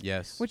abilities.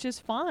 Yes. Which is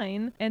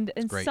fine, and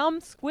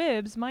some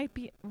squibs might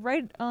be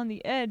right on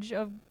the edge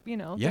of,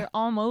 they're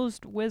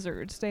almost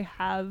wizards. They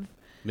have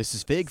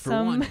Mrs. Fig for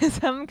one.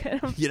 Some kind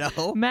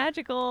of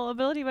magical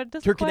ability, but it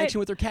doesn't her connection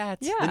with her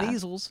cats, the Yeah.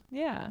 Neasels.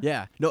 Yeah.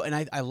 Yeah. No, and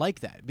I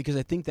like that because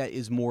I think that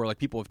is more like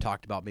people have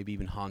talked about, maybe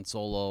even Han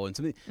Solo and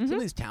some of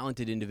these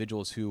talented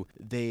individuals who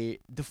the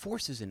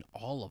Force is in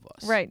all of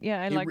us. Right.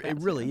 Yeah, I like that. It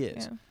really too.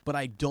 is. Yeah. But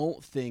I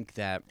don't think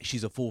that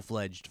she's a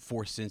full-fledged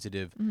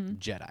Force-sensitive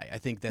Jedi. I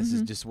think this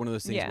is just one of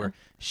those things where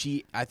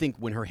I think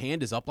when her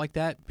hand is up like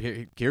that,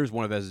 here's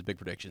one of Ez's big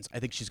predictions. I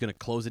think she's going to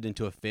close it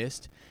into a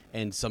fist,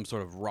 and some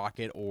sort of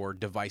rocket or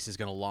device is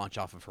going to launch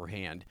off of her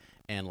hand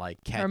and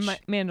like catch. Or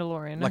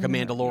Mandalorian. Like a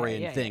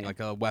Mandalorian thing, like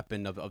a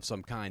weapon of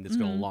some kind that's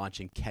going to launch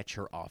and catch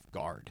her off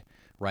guard.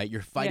 Right?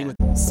 You're fighting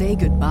with. Say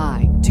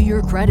goodbye to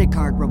your credit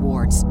card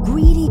rewards.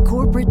 Greedy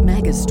corporate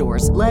mega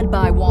stores, led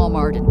by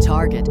Walmart and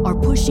Target, are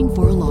pushing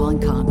for a law in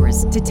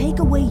Congress to take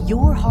away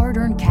your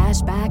hard-earned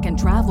cash back and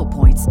travel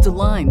points to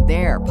line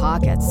their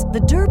pockets.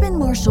 The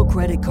Durbin-Marshall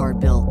credit card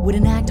bill would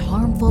enact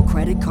harmful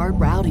credit card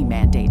routing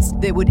mandates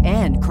that would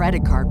end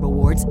credit card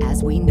rewards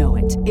as we know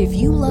it. If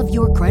you love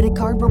your credit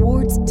card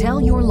rewards, tell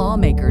your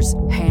lawmakers,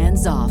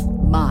 hands off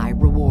my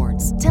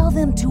rewards. Tell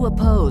them to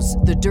oppose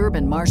the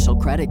Durbin-Marshall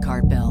credit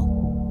card bill.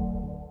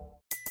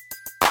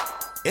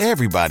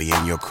 Everybody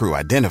in your crew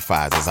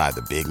identifies as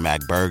either Big Mac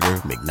Burger,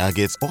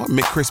 McNuggets, or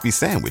McCrispy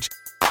Sandwich.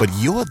 But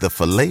you're the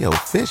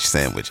Filet-O-Fish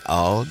Sandwich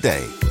all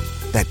day.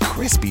 That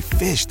crispy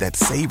fish, that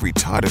savory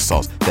tartar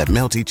sauce, that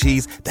melty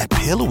cheese, that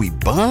pillowy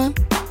bun.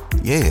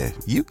 Yeah,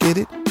 you get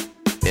it.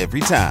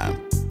 Every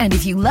time. And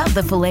if you love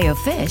the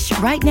Filet-O-Fish,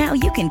 right now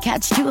you can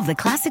catch two of the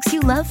classics you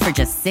love for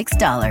just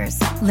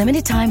 $6.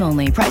 Limited time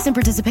only. Price and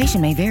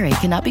participation may vary.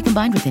 Cannot be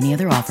combined with any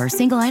other offer.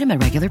 Single item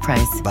at regular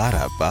price.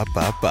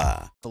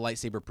 Ba-da-ba-ba-ba. The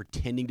lightsaber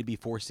pretending to be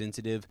Force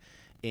sensitive,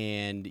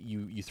 and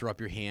you throw up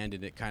your hand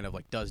and it kind of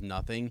like does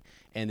nothing,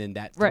 and then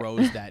that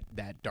throws that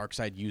dark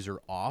side user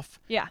off.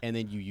 Yeah. And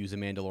then you use a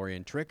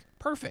Mandalorian trick.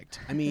 Perfect.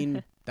 I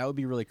mean, that would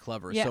be really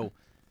clever. Yeah. So,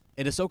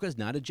 and Ahsoka is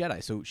not a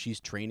Jedi, so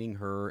she's training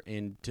her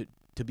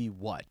to be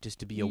what? Just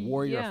to be a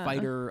warrior, a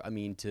fighter? I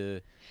mean,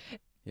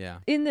 yeah.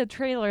 In the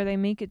trailer, they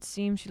make it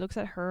seem she looks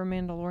at her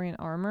Mandalorian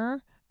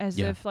armor as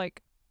if,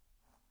 like,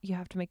 you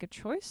have to make a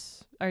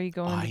choice. Are you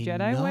going the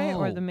Jedi way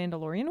or the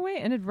Mandalorian way?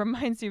 And it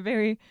reminds you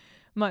very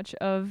much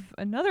of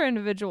another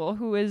individual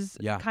who is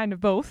kind of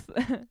both.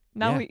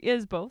 He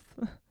is both.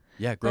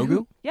 Yeah,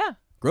 Grogu?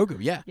 Grogu,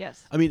 yeah.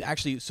 Yes. I mean,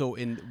 actually, so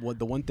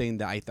the one thing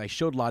that I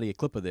showed Lottie a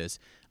clip of this,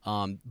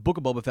 Book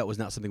of Boba Fett was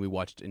not something we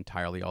watched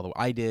entirely, although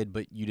I did,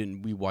 but you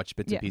didn't. We watched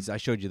bits and pieces. I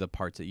showed you the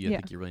parts that you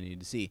think you really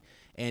needed to see.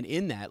 And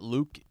in that,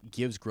 Luke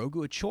gives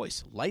Grogu a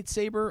choice,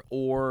 lightsaber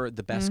or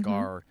the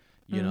Beskar,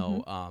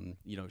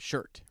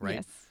 shirt, right?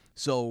 Yes.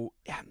 So,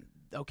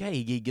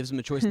 okay, he gives him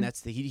a choice, and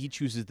that's he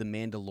chooses the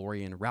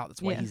Mandalorian route.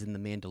 That's why he's in the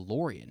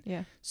Mandalorian.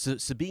 Yeah. So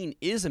Sabine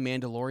is a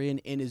Mandalorian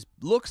and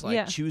looks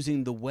like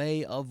choosing the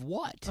way of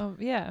what? Oh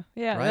yeah,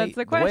 right? That's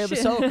the question. The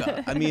way of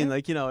Ahsoka. I mean,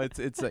 like,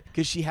 it's like,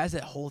 because she has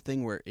that whole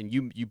thing where, and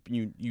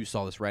you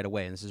saw this right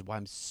away, and this is why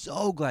I'm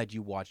so glad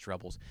you watched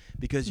Rebels,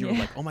 because you're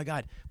like, oh my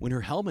god, when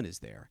her helmet is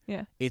there,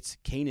 it's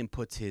Kanan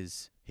puts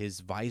his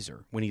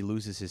visor when he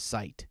loses his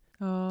sight.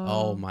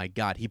 Oh my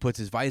god, he puts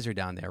his visor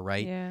down there,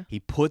 right? Yeah. He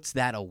puts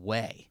that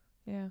away.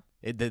 Yeah.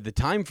 The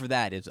time for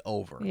that is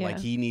over. Yeah. Like,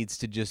 he needs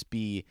to just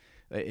be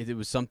It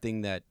was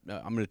something that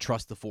I'm going to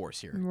trust the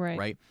Force here,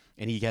 Right.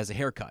 And he has a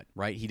haircut,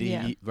 right? He did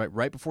Yeah.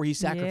 right before he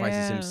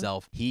sacrifices Yeah.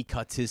 himself, he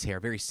cuts his hair.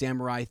 Very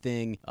samurai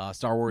thing.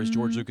 Star Wars,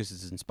 George Lucas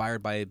is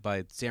inspired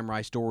by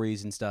samurai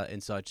stories and stuff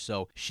and such.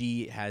 So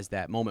she has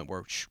that moment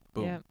where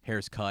boom, Yep.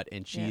 hair's cut,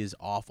 and she Yep. is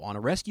off on a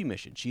rescue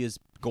mission. She is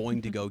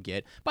going to go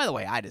get. By the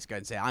way, I just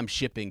gotta say I'm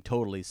shipping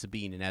totally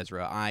Sabine and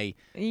Ezra. I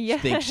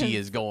think she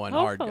is going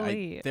hard.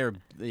 Hopefully. They're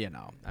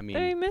I mean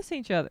They miss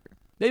each other.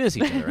 they miss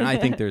each other, and I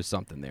think there's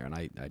something there. And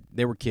I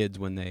they were kids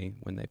when they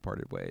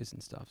parted ways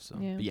and stuff. So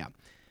Yeah. but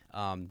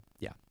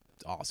yeah,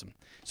 it's awesome.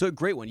 So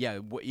great one. Yeah,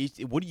 what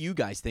do you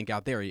guys think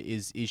out there?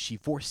 Is she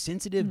Force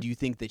sensitive? Do you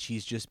think that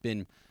she's just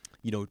been,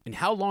 and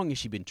how long has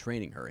she been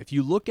training her? If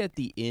you look at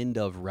the end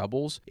of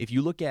Rebels, if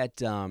you look at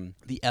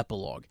the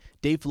epilogue,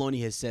 Dave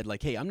Filoni has said,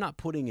 like, hey, I'm not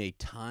putting a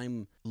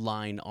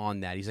timeline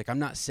on that. He's like, I'm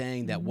not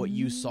saying that what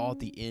you saw at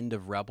the end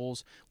of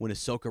Rebels when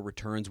Ahsoka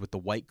returns with the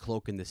white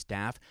cloak and the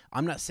staff,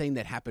 I'm not saying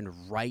that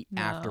happened right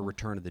after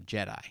Return of the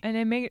Jedi. And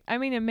it made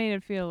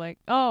it feel like,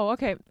 oh,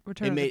 okay,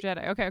 Return of the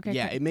Jedi. Okay.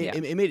 Yeah, okay.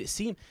 it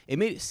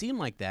made it seem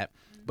like that.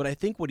 But I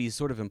think what he's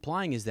sort of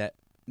implying is that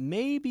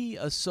maybe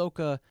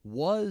Ahsoka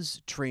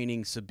was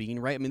training Sabine,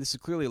 right? I mean, this is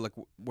clearly like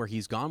where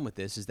he's gone with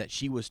this, is that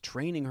she was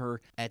training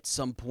her at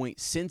some point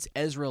since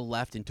Ezra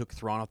left and took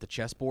Thrawn off the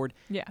chessboard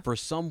for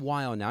some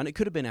while now. And it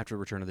could have been after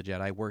Return of the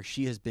Jedi, where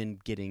she has been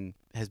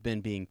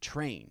being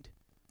trained,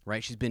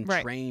 right? She's been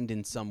trained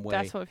in some way.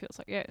 That's what it feels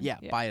like. Yeah.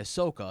 By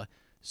Ahsoka.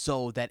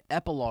 So that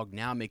epilogue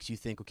now makes you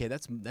think, okay,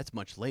 that's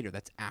much later.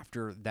 That's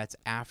after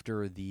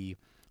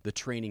the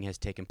training has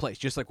taken place,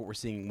 just like what we're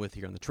seeing with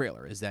here in the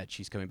trailer, is that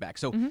she's coming back.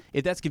 So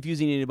if that's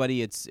confusing to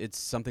anybody, it's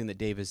something that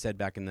Dave has said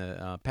back in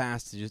the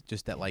past,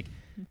 just that like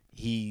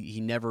he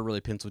never really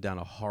penciled down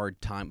a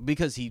hard time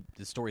because the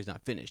story's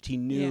not finished. He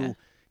knew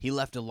he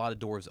left a lot of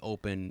doors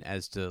open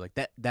as to like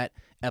that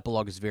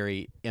epilogue is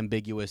very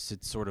ambiguous.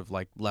 It's sort of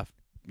like left,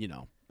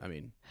 I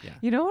mean, yeah.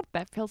 You know what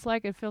that feels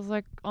like? It feels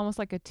like almost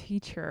like a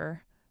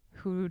teacher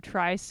who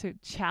tries to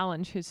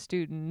challenge his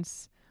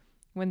students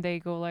when they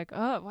go like,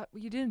 oh, what,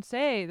 you didn't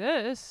say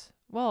this.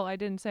 Well, I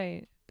didn't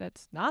say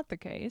that's not the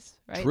case,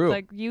 right? True.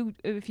 Like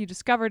if you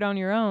discover it on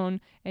your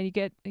own and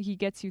he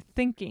gets you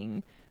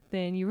thinking,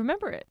 then you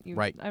remember it.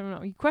 Right. I don't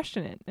know. You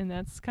question it, and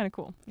that's kind of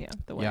cool. Yeah,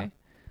 the way. Yeah.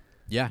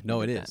 Yeah,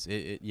 no, it like is.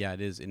 It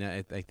is, and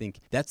I think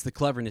that's the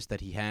cleverness that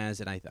he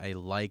has, and I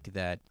like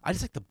that. I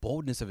just like the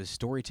boldness of his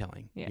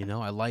storytelling. Yeah.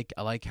 I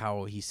like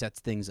how he sets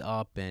things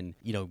up, and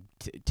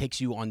takes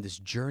you on this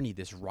journey,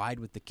 this ride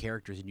with the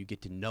characters, and you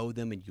get to know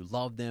them, and you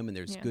love them, and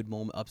there's good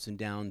moment ups and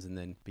downs, and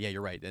then. But yeah,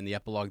 you're right. And the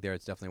epilogue there,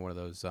 it's definitely one of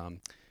those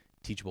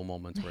teachable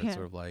moments where it's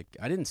sort of like,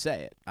 I didn't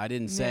say it. I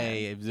didn't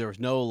say if there was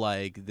no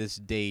like this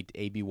date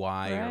ABY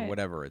or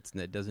whatever.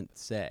 It doesn't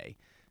say.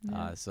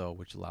 So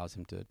which allows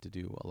him to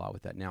do a lot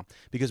with that now,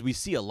 because we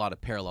see a lot of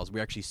parallels.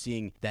 We're actually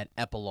seeing that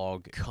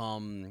epilogue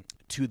come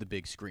to the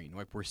big screen.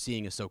 Like we're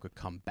seeing Ahsoka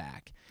come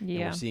back, and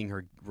we're seeing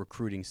her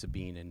recruiting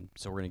Sabine, and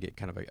so we're gonna get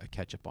kind of a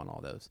catch up on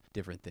all those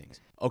different things.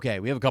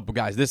 Okay, we have a couple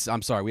guys.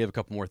 We have a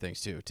couple more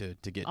things too to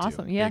get to.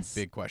 Awesome. Yes.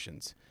 Big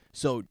questions.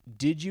 So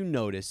did you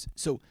notice?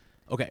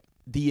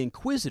 The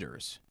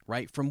Inquisitors,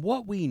 right? From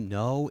what we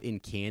know in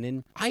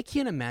canon, I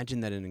can't imagine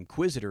that an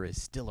Inquisitor is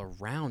still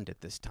around at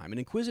this time. An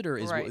Inquisitor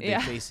is what they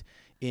face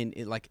in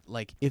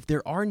like if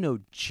there are no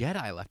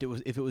Jedi left.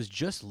 If it was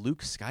just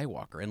Luke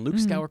Skywalker, and Luke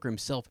Skywalker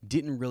himself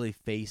didn't really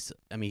face.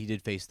 I mean, he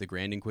did face the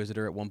Grand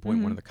Inquisitor at one point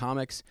in one of the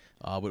comics,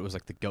 but it was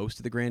like the ghost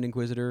of the Grand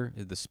Inquisitor,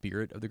 the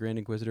spirit of the Grand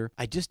Inquisitor.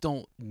 I just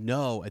don't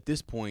know at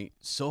this point,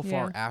 so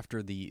far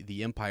after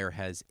the Empire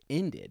has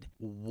ended,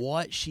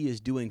 what she is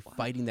doing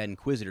fighting that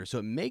Inquisitor. So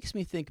it makes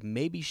me think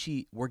maybe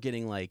we're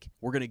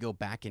gonna go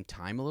back in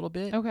time a little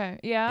bit. Okay.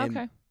 Yeah. And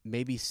okay.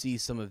 maybe see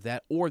some of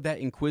that, or that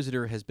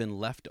Inquisitor has been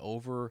left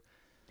over.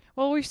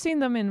 Well, we've seen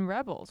them in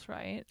Rebels,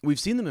 right? We've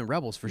seen them in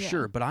Rebels for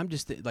sure, but I'm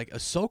just like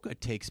Ahsoka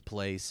takes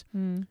place.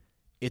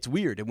 It's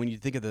weird, and when you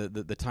think of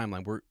the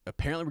timeline, we're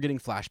getting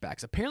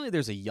flashbacks. Apparently,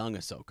 there's a young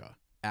Ahsoka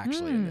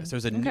actually in this.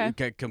 There's a new,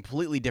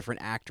 completely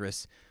different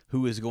actress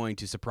who is going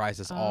to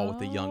surprise us all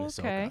with a young Ahsoka.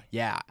 Okay.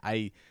 Yeah,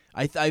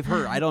 I've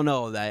heard. I don't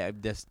know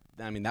that.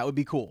 That would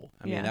be cool.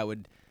 I mean, that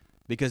would.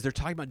 Because they're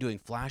talking about doing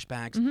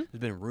flashbacks.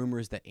 There's been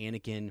rumors that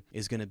Anakin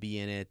is going to be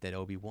in it, that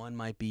Obi-Wan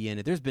might be in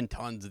it. There's been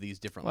tons of these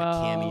different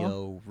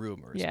cameo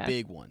rumors,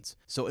 big ones.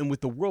 So, and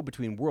with the World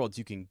Between Worlds,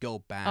 you can go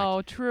back.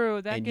 Oh,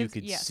 true. That and gives,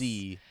 you could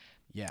see,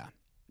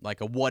 like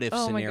a what-if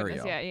scenario. My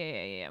goodness.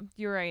 Yeah.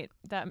 You're right.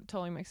 That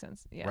totally makes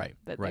sense. Yeah, right.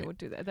 They would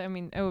do that. I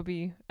mean, it would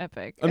be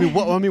epic. I mean,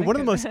 one of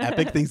the most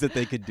epic things that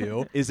they could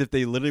do is if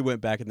they literally went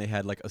back and they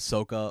had like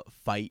Ahsoka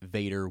fight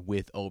Vader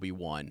with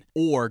Obi-Wan,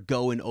 or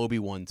go in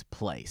Obi-Wan's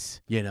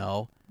place.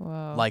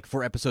 Whoa. like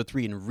for episode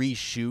 3 and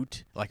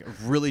reshoot, like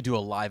really do a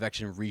live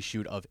action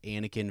reshoot of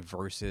Anakin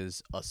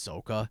versus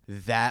Ahsoka.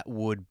 That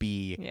would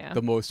be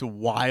the most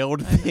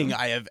wild thing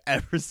I have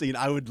ever seen.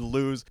 I would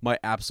lose my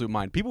absolute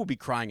mind. People would be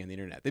crying on the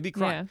internet. They'd be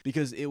crying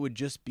because it would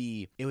just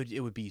be, it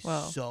would be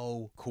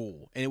so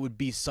cool. And it would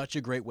be such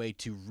a great way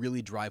to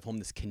really drive home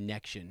this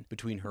connection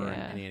between her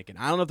and Anakin.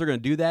 I don't know if they're going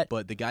to do that,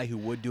 but the guy who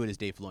would do it is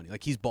Dave Filoni.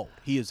 Like, he's bold.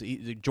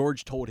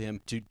 George told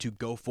him to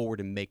go forward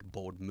and make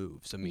bold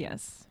moves. I mean,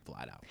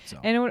 flat out. So.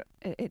 And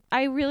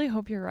I really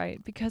hope you're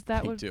right, because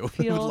that would feel,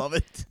 I would love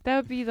it. That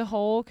would be the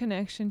whole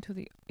connection to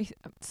the,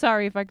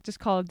 sorry if I could just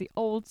call it the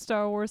old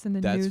Star Wars and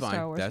the new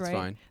Star Wars, That's right?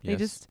 fine. They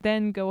just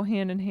then go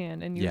hand in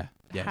hand, and you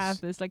Yes.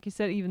 have this, like you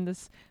said, even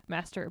this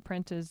master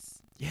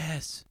apprentice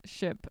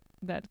ship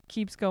that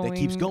keeps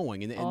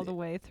going. And all the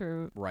way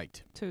through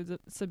to the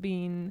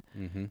Sabine,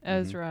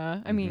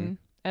 Ezra. I mean,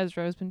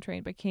 Ezra has been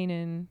trained by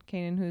Kanan,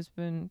 who's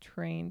been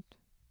trained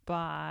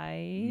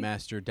by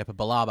Master Depa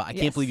Balaba. I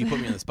can't believe you put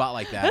me on the spot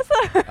like that.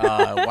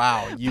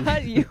 Wow.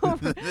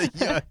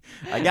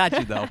 I got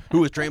you, though. Who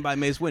was trained by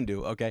Mace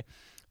Windu. Okay.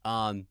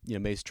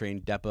 Mace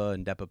trained Depa,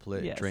 and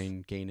Depa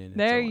trained Kanan.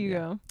 There you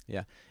go.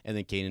 Yeah. And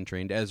then Kanan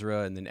trained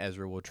Ezra, and then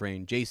Ezra will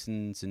train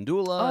Jason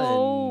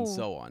Syndulla, and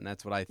so on.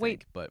 That's what I think.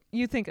 Wait, but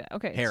you think that?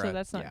 Okay, Hera, so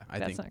that's not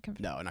not confirmed.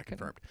 No, not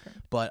confirmed.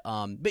 But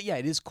yeah,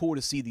 it is cool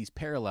to see these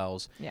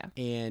parallels. Yeah.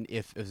 And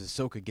if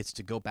Ahsoka gets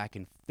to go back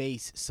and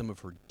face some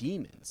of her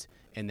demons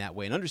in that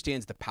way, and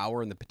understands the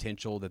power and the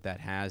potential that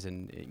has,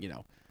 and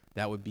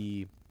that'd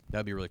be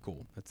really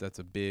cool. That's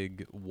a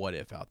big what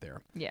if out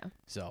there. Yeah.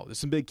 So there's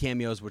some big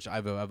cameos, which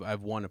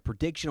I've won a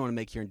prediction I want to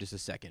make here in just a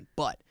second.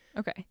 But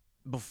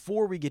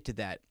before we get to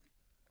that,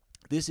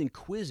 this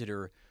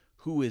Inquisitor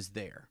who is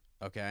there,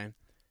 okay?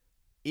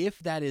 If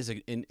that is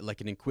an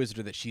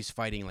Inquisitor that she's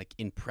fighting like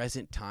in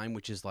present time,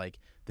 which is like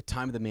the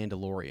time of the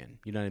Mandalorian,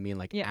 you know what I mean?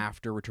 Like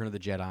after Return of the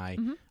Jedi.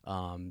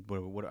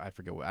 What I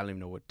forget. I don't even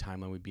know what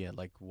timeline we'd be at.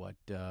 Like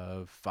 5?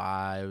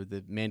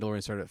 The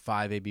Mandalorian started at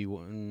 5 AB. I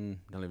don't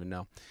even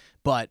know.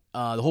 But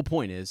the whole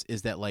point is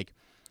that like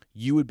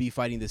you would be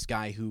fighting this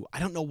guy who I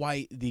don't know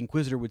why the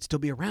Inquisitor would still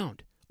be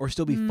around or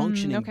still be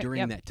functioning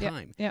during that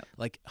time,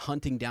 like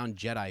hunting down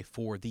Jedi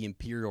for the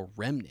Imperial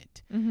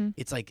remnant.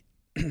 It's like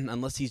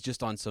unless he's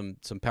just on some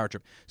power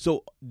trip.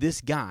 So this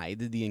guy,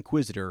 the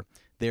Inquisitor,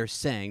 they're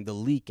saying the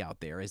leak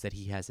out there is that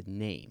he has a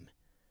name.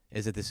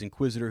 Is that this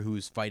Inquisitor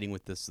who's fighting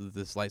with this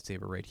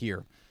lightsaber right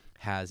here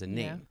has a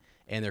name,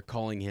 and they're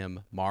calling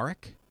him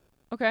Marek.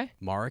 Okay.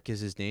 Marek is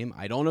his name.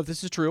 I don't know if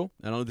this is true.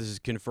 I don't know if this is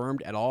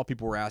confirmed at all.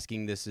 People were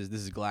asking. This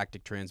is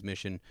Galactic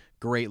Transmission.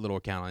 Great little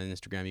account on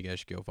Instagram. You guys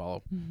should go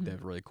follow. They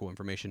have really cool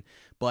information.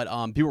 But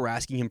people were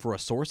asking him for a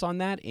source on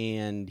that,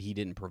 and he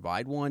didn't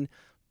provide one.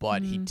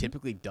 But he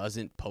typically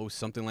doesn't post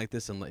something like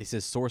this unless he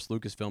says source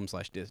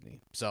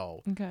Lucasfilm/Disney.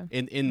 So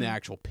in the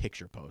actual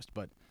picture post,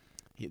 but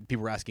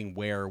people were asking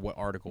what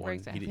article,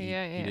 and he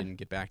didn't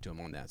get back to him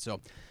on that.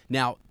 So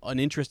now an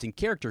interesting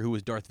character who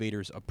was Darth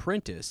Vader's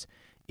apprentice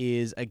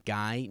is a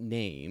guy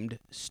named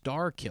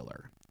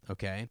Starkiller.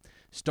 Okay,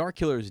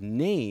 Starkiller's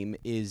name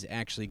is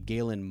actually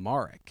Galen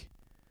Marek.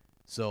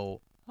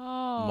 So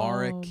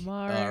Marek.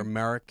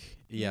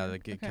 Yeah,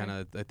 like it kind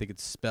of. I think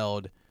it's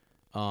spelled.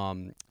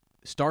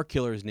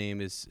 Starkiller's name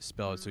is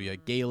spelled so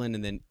Galen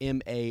and then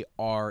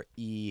Marek,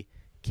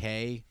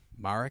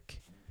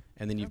 Marek,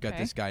 and then you've got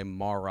this guy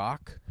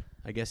Marok.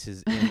 I guess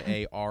is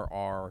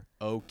Marrok,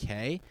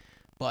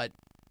 but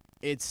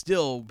it's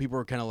still people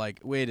are kind of like,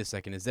 wait a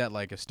second, is that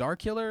like a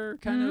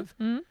Starkiller kind of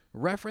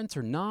reference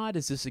or not?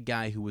 Is this a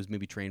guy who was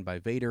maybe trained by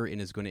Vader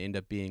and is going to end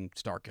up being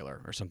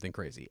Starkiller or something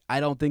crazy? I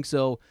don't think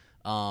so.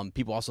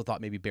 People also thought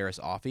maybe Barriss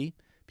Offee.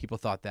 People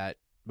thought that.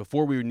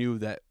 Before we knew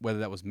that whether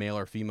that was male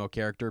or female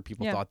character,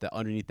 people thought that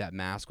underneath that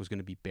mask was going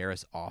to be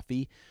Barriss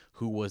Offee,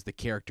 who was the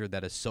character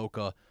that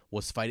Ahsoka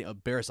was fighting.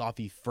 Barriss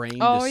Offee framed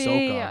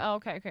Ahsoka. Yeah.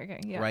 Okay.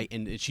 Yeah. Right,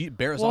 and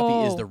Barriss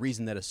Offee is the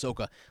reason that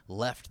Ahsoka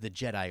left the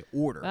Jedi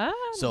Order.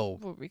 So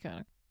would be kind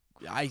of.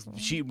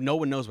 No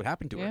one knows what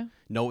happened to her.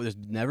 No, there's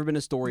never been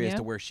a story as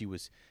to where she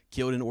was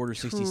killed in Order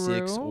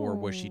 66 or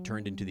was she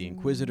turned into the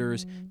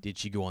Inquisitors. Did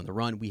she go on the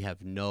run? We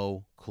have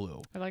no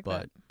clue. I like that.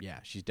 But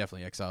yeah, she's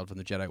definitely exiled from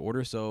the Jedi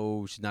Order,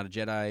 so she's not a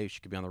Jedi. She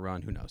could be on the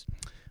run. Who knows?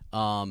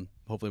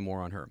 Hopefully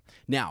more on her.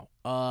 Now,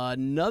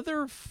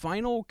 another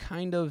final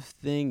kind of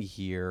thing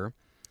here.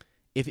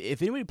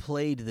 If anybody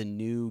played the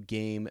new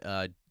game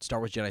Star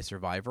Wars Jedi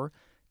Survivor,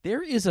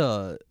 there is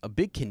a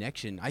big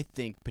connection, I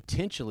think,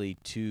 potentially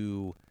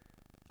to...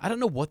 I don't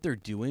know what they're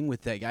doing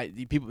with that guy.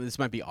 This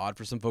might be odd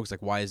for some folks,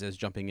 like why is Ez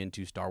jumping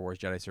into Star Wars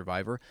Jedi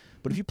Survivor?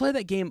 But if you play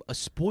that game, a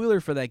spoiler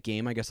for that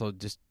game, I guess I'm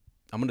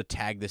going to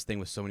tag this thing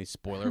with so many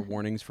spoiler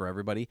warnings for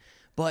everybody.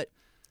 But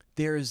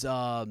there's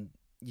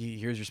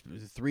here's your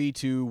 3,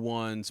 2,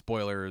 1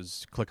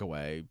 spoilers. Click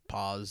away,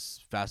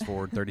 pause, fast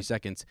forward 30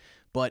 seconds.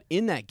 But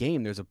in that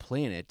game, there's a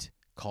planet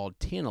called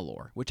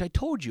Tanalorr, which I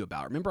told you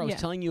about. Remember, I was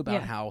telling you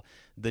about how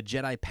the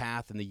Jedi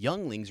Path and the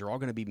younglings are all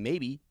going to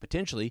be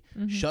potentially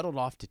shuttled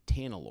off to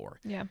Tanalorr.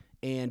 Yeah.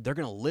 And they're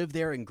going to live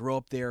there and grow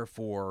up there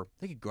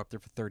they could grow up there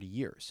for 30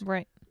 years.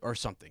 Right. or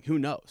something. Who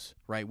knows,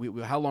 right?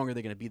 How long are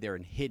they going to be there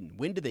and hidden?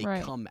 When do they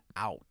come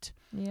out?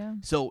 Yeah.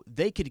 So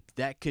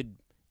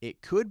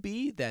it could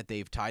be that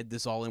they've tied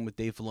this all in with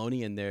Dave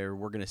Filoni, and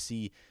we're going to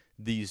see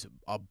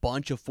a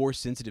bunch of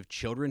Force-sensitive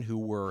children who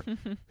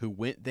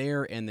went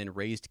there and then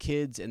raised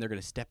kids, and they're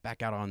going to step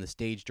back out on the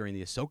stage during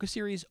the Ahsoka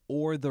series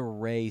or the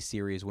Rey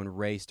series when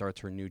Rey starts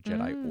her new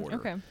Jedi Order.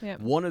 Okay, yeah.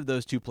 One of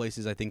those two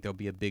places, I think there'll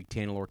be a big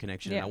Tanalorr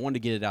connection. Yeah. And I wanted to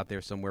get it out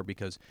there somewhere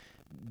because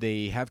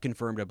they have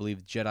confirmed, I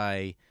believe,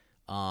 Jedi,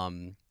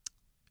 the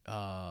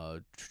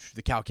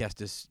Cal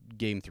Kestis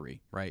Game 3,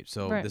 right?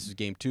 So this is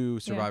Game 2,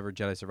 Survivor,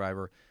 Jedi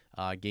Survivor.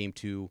 Game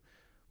 2.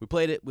 We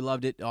played it. We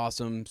loved it.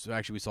 Awesome. So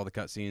actually, we saw the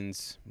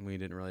cutscenes. We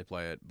didn't really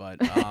play it, but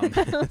actually,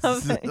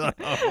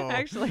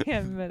 I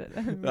admit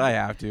it. I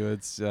have to.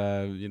 It's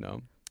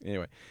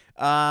Anyway,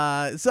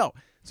 so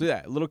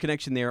yeah, a little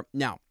connection there.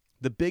 Now,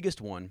 the biggest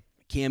one,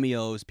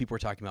 cameos. People are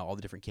talking about all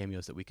the different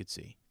cameos that we could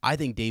see. I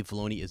think Dave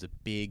Filoni is a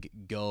big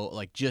go.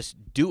 Like, just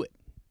do it.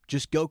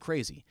 Just go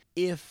crazy.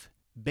 If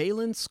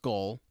Baylan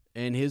Skoll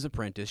and his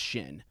apprentice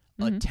Shin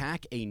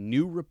attack a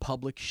New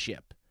Republic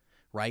ship,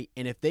 right?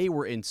 And if they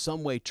were in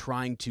some way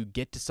trying to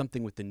get to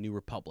something with the New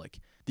Republic,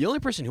 the only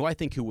person who I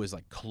think who was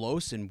like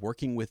close and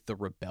working with the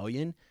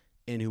Rebellion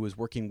and who was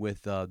working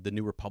with the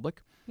New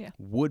Republic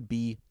would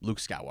be Luke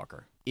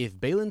Skywalker. If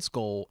Baylan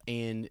Skoll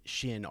and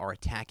Shin are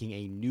attacking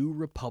a New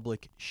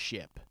Republic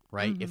ship,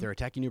 right? If they're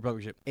attacking New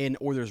Republic ship,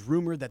 or there's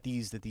rumor that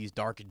these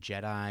dark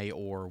Jedi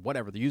or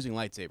whatever, they're using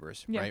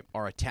lightsabers, right,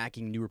 are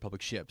attacking New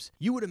Republic ships.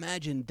 You would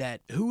imagine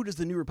that who does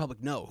the New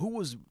Republic know? Who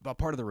was a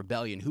part of the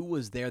rebellion? Who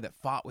was there that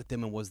fought with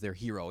them and was their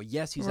hero?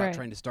 Yes, he's out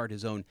trying to start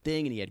his own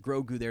thing, and he had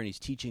Grogu there and he's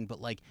teaching, but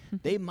like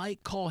they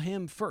might call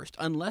him first,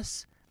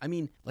 unless, I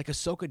mean, like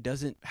Ahsoka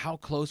doesn't. How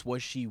close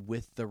was she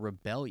with the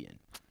rebellion,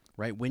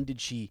 right? When did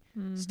she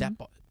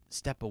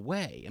step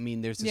away? I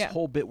mean, there's this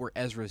whole bit where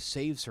Ezra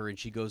saves her and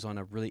she goes on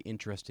a really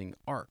interesting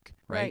arc,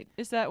 right?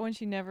 Is that when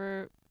she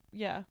never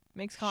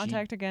makes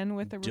contact again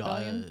with the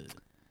rebellion?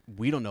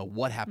 We don't know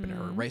what happened to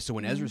her, right? So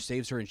when Ezra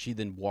saves her and she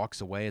then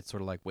walks away, it's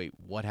sort of like, wait,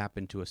 what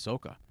happened to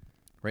Ahsoka,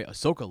 right?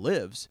 Ahsoka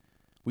lives.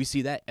 We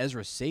see that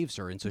Ezra saves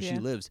her, and so she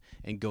lives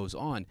and goes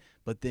on.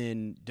 But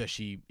then does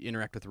she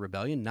interact with the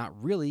rebellion? Not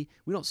really.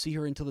 We don't see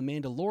her until The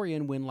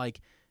Mandalorian when,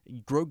 like,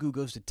 Grogu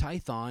goes to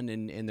Tython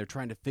and they're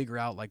trying to figure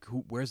out like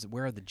where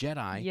are the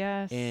Jedi?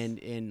 Yes.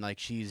 And like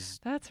she's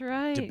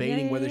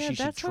debating whether she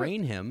should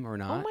train him or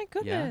not. Oh my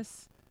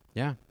goodness.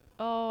 Yeah.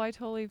 Oh, I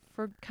totally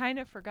kind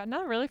of forgot.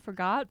 Not really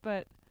forgot,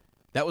 but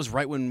that was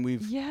right when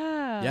we've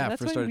that's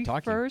first started when we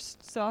talking.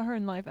 First saw her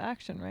in live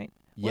action, right?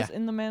 Was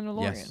in The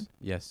Mandalorian.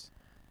 Yes.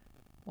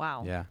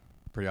 Wow. Yeah.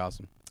 Pretty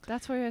awesome.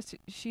 That's why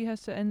she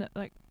has to end up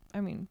like.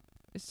 I mean,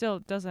 it still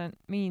doesn't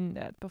mean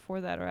that before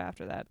that or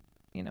after that.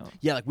 You know,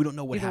 like we don't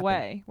know what either happened.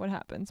 way, what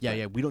happens.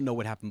 Yeah, we don't know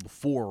what happened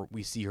before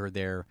we see her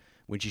there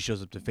when she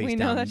shows up to face down. We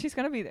know that she's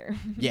gonna be there.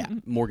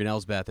 Morgan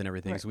Elsbeth and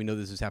everything. So we know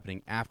this is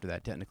happening after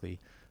that, technically.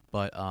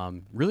 But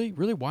really,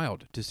 really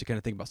wild just to kind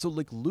of think about. So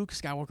like Luke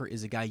Skywalker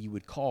is a guy you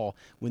would call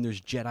when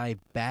there's Jedi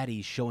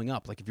baddies showing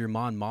up. Like if you're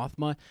Mon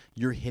Mothma,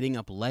 you're hitting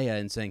up Leia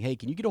and saying, "Hey,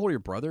 can you get a hold of your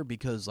brother?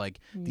 Because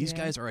like these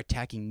guys are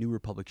attacking New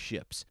Republic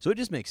ships." So it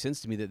just makes sense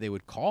to me that they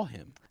would call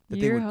him.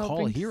 They would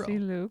call a hero. To see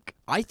Luke.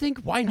 I think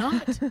why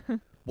not?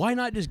 Why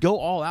not just go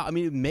all out? I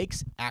mean, it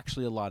makes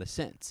actually a lot of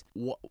sense.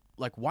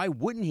 Why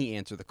wouldn't he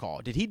answer the call?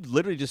 Did he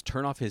literally just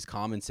turn off his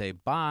comm and say,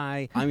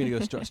 bye, I'm going to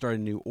go start a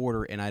new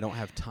order, and I don't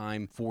have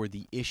time for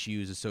the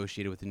issues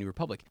associated with the New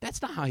Republic?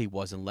 That's not how he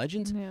was in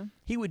Legends. Yeah.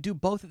 He would do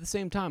both at the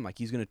same time. Like,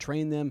 he's going to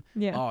train them.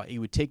 Yeah. He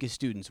would take his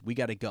students. We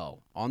got to go.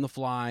 On the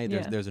fly,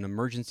 there's an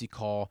emergency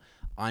call.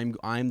 I'm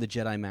the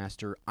Jedi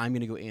Master. I'm going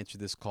to go answer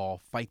this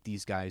call, fight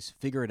these guys,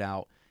 figure it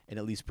out, and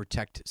at least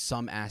protect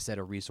some asset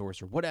or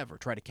resource or whatever.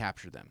 Try to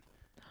capture them.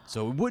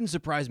 So it wouldn't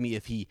surprise me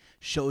if he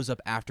shows up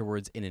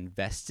afterwards and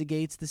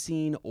investigates the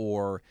scene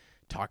or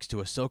talks to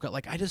Ahsoka.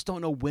 Like, I just don't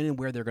know when and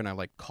where they're going to,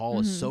 like,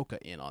 call Ahsoka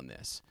in on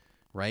this,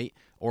 right?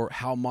 Or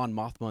how Mon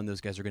Mothma and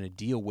those guys are going to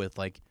deal with,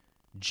 like,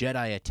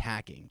 Jedi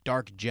attacking,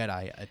 dark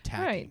Jedi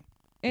attacking. Right.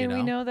 And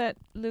we know that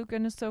Luke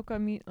and Ahsoka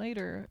meet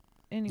later.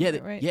 Anyway,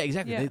 right? Yeah,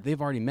 exactly. Yeah. They've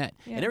already met.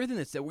 Yeah. And everything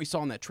that we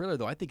saw in that trailer,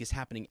 though, I think is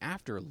happening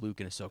after Luke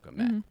and Ahsoka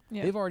met.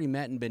 Yeah. They've already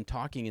met and been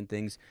talking and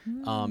things,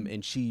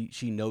 and she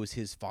knows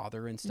his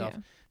father and stuff. Yeah.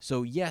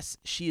 So, yes,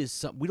 she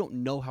is we don't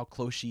know how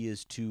close she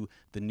is to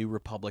the New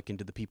Republic and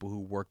to the people who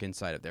work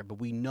inside of there, but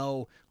we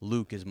know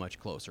Luke is much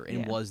closer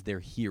and was their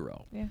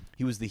hero. Yeah.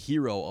 He was the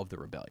hero of the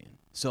rebellion.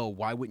 So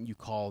why wouldn't you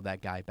call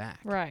that guy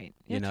back? Right.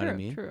 You know what I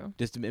mean? True.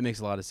 Just it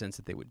makes a lot of sense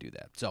that they would do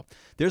that. So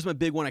there's my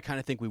big one. I kind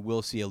of think we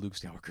will see a Luke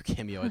Skywalker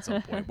cameo at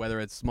some point, whether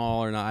it's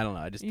small or not. I don't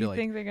know. I just feel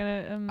like they're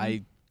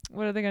gonna?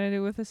 What are they gonna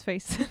do with his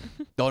face?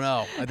 Don't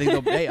know. I think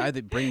they'll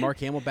either bring Mark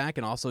Hamill back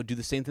and also do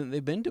the same thing that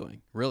they've been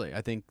doing. Really,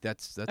 I think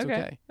that's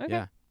okay. Okay.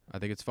 Yeah, I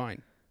think it's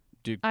fine.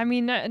 I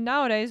mean,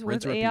 nowadays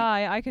rinse with and repeat.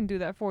 AI, I can do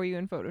that for you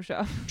in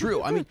Photoshop.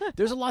 True. I mean,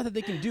 there's a lot that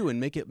they can do and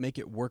make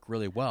it work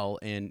really well.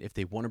 And if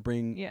they want to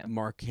bring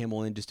Mark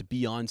Hamill in just to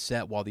be on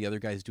set while the other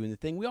guy's doing the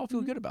thing, we all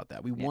feel good about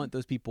that. We want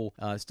those people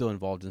still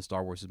involved in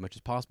Star Wars as much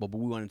as possible, but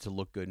we want it to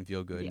look good and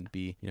feel good and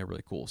be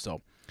really cool.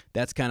 So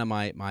that's kind of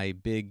my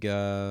big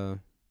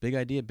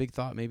idea, big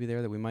thought maybe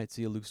there, that we might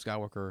see a Luke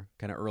Skywalker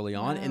kind of early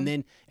on, and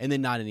then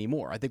not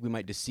anymore. I think we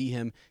might just see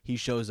him. He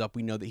shows up,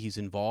 we know that he's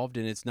involved,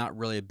 and it's not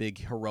really a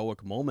big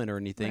heroic moment or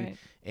anything.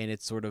 And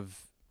it's sort of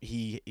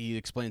he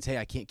explains, hey,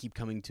 I can't keep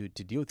coming to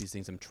deal with these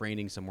things. I'm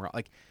training somewhere.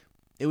 Like,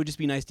 it would just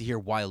be nice to hear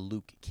why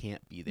Luke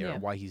can't be there,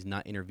 why he's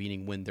not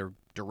intervening when they're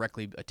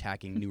directly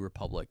attacking New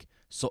Republic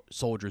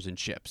soldiers and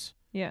ships.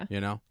 Yeah, you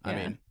know, I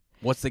mean,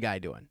 what's the guy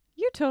doing?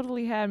 You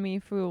totally had me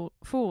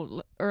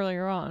fooled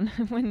earlier on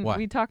when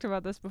we talked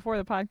about this before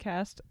the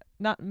podcast.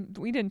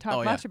 We didn't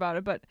talk much about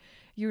it, but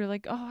you were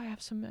like, "Oh, I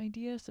have some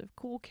ideas of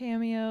cool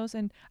cameos,"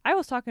 and I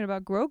was talking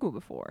about Grogu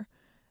before,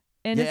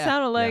 and it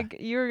sounded like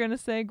you were gonna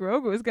say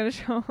Grogu was gonna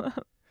show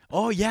up.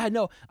 Oh yeah,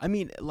 no, I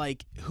mean,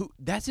 like,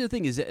 that's the other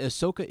thing is that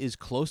Ahsoka is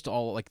close to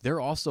all. Like, they're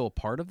also a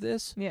part of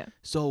this. Yeah.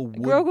 So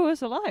Grogu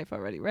is alive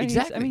already, right?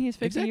 Exactly. He's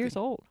 50 years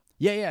old.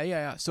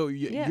 Yeah. So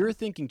you're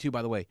thinking too,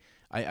 by the way.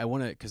 I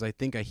want to, because I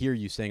think I hear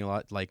you saying a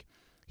lot, like,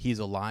 he's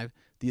alive.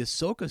 The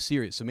Ahsoka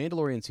series, so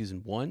Mandalorian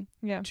season 1,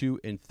 2,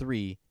 and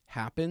 3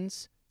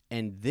 happens,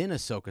 and then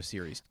Ahsoka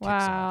series kicks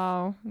off.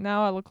 Wow.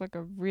 Now I look like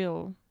a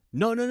real...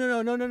 No.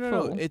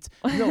 It's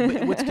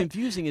but what's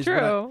confusing is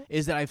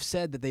is that I've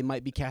said that they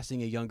might be casting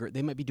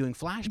they might be doing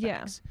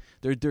flashbacks.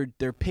 Yeah.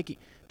 They're picking.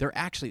 They're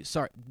actually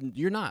sorry.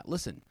 You're not.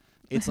 Listen.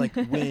 It's like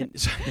when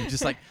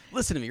just like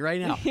listen to me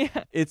right now.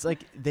 Yeah. It's like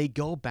they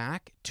go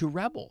back to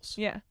Rebels.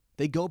 Yeah.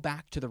 They go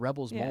back to the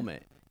Rebels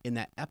moment in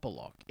that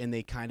epilogue, and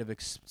they kind of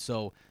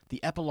so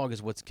the epilogue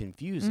is what's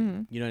confusing.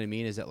 Mm-hmm. You know what I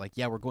mean? Is that like,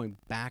 we're going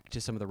back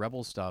to some of the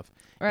Rebel stuff,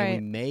 and we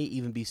may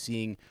even be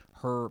seeing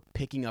her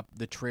picking up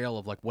the trail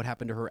of like what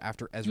happened to her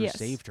after Ezra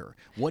saved her.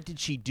 What did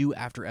she do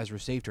after Ezra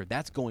saved her?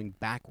 That's going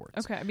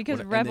backwards. Okay,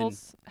 because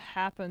Rebels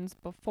happens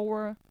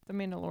before the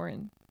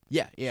Mandalorian.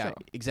 Yeah,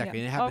 exactly.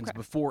 Yeah. And it happens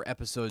before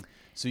episodes.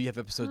 So you have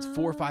episodes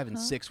 4, 5, and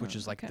 6, which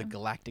is like the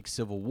Galactic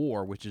Civil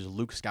War, which is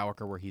Luke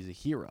Skywalker, where he's a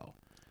hero.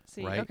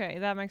 See, right? Okay,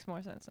 that makes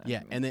more sense now.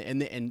 Yeah,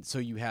 and so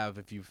you have,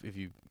 if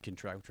you can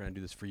try, I'm trying to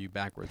do this for you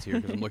backwards here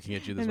because I'm looking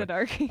at you this way. In the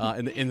dark.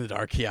 In the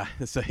dark, yeah.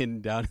 So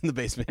down in the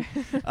basement.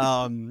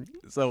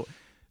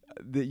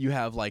 You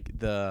have like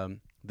the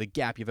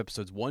gap. You have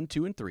episodes 1,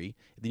 2, and 3. And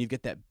then you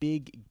get that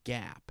big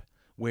gap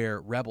where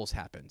Rebels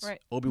happens.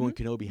 Right. Obi-Wan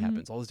Kenobi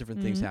happens. All those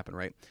different things happen,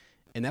 right?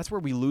 And that's where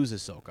we lose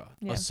Ahsoka.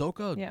 Yeah.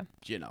 Ahsoka,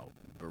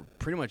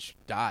 pretty much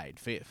died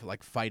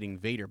like fighting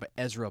Vader, but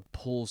Ezra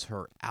pulls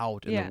her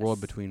out in the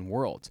world between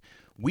worlds.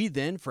 We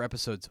then, for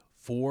episodes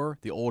 4,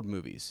 the old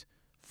movies,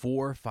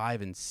 4,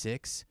 5, and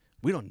 6,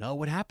 we don't know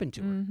what happened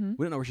to her.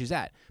 We don't know where she's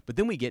at. But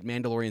then we get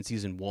Mandalorian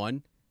season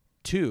 1,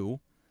 2,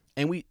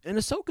 and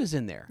Ahsoka's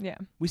in there. Yeah.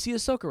 We see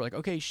Ahsoka. We're like,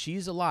 okay,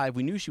 she's alive.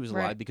 We knew she was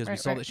alive because we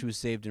saw that she was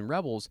saved in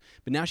Rebels,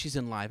 but now she's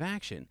in live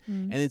action.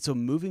 And then so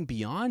moving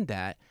beyond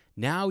that,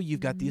 now you've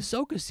got the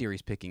Ahsoka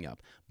series picking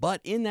up. But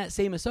in that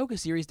same Ahsoka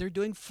series, they're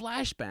doing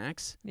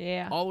flashbacks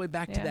all the way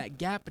back to that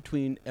gap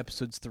between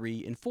episodes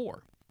 3 and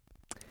 4.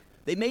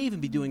 They may even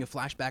be doing a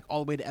flashback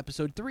all the way to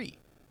episode 3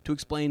 to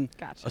explain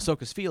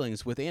Ahsoka's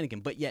feelings with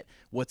Anakin. But yet,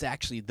 what's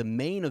actually the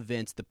main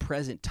events, the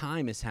present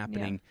time is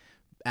happening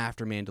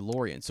after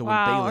Mandalorian. So when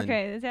Baylan...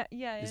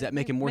 okay. Is that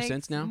making more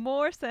sense now?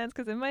 More sense,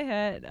 because in my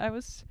head, I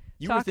was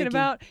talking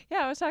about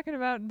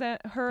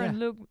that her and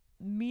Luke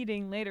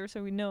meeting later,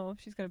 so we know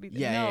if she's going to be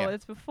there.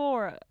 It's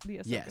before the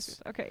Ahsoka.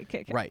 Yes. Okay.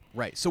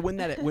 Right. So when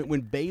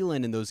when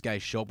Baylan and those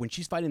guys show up, when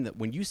she's fighting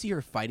when you see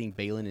her fighting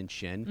Baylan and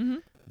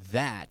Shin,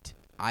 that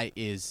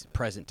is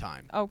present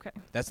time. Okay.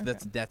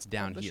 That's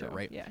down here,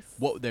 right? Yes.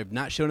 What they've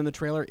not shown in the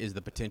trailer is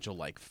the potential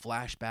like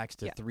flashbacks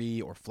to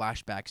 3 or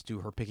flashbacks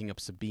to her picking up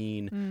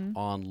Sabine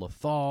on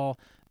Lothal.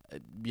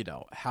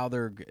 How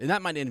they're, and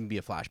that might even be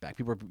a flashback.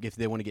 People, if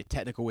they want to get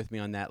technical with me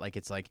on that, like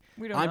it's like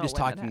I'm just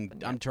talking.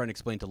 I'm trying to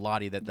explain to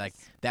Lottie that like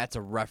that's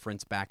a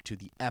reference back to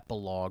the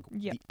epilogue.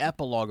 Yep. The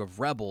epilogue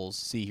of Rebels.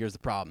 See, here's the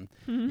problem.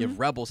 You have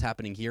Rebels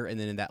happening here, and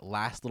then in that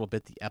last little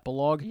bit, the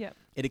epilogue.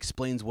 It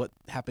explains what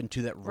happened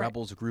to that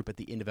Rebels group at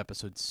the end of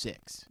episode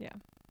 6. Yeah,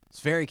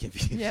 it's very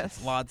confusing.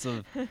 Yes, lots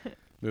of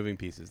moving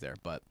pieces there,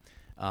 but.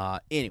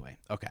 Anyway,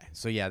 okay.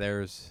 So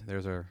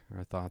there's our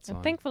thoughts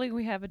on. Thankfully,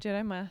 we have a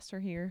Jedi Master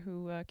here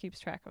who keeps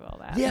track of all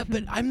that. Yeah,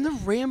 but I'm the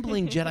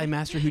rambling Jedi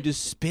Master who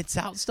just spits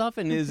out stuff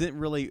and isn't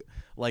really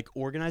like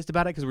organized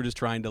about it because we're just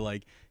trying to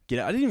like get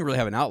out. I didn't even really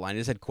have an outline. I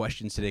just had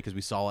questions today because we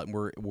saw it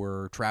and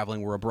we're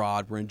traveling, we're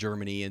abroad, we're in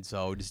Germany, and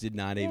so just did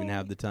not even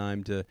have the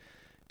time to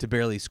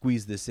barely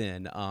squeeze this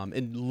in.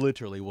 And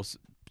literally, we'll.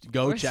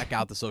 Go check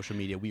out the social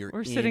media.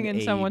 We're sitting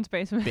in someone's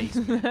basement.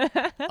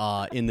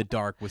 In the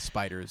dark with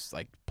spiders,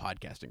 like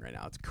podcasting right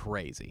now. It's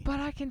crazy. But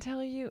I can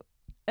tell you,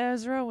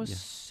 Ezra was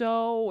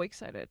so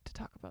excited to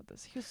talk about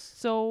this. He was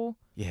so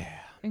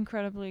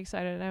incredibly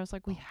excited. And I was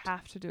like, we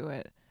have to do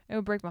it. It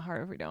would break my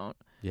heart if we don't.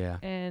 Yeah.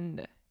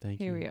 And Thank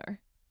you. Here we are.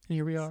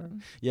 Here we are. So.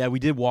 Yeah, we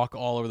did walk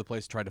all over the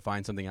place to try to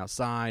find something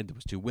outside. It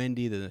was too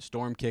windy. Then a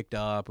storm kicked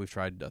up. We've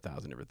tried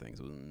 1,000 different things.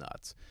 It was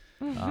nuts.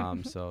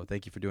 So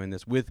thank you for doing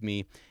this with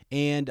me.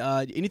 And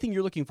anything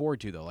you're looking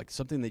forward to, though, like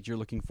something that you're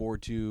looking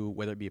forward to,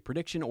 whether it be a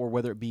prediction or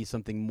whether it be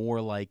something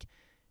more like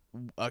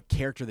a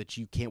character that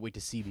you can't wait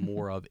to see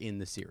more of in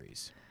the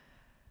series.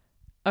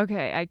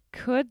 Okay, I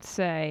could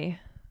say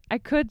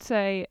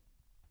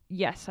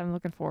yes, I'm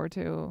looking forward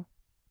to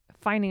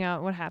finding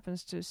out what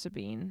happens to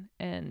Sabine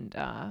and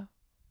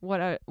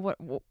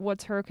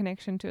what's her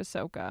connection to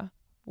Ahsoka.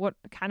 What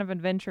kind of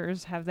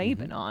adventures have they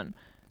been on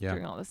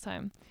during all this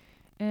time?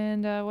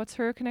 And what's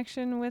her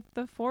connection with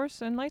the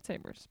Force and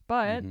lightsabers?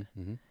 But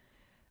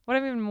what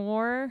I'm even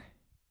more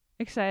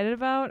excited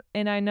about,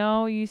 and I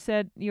know you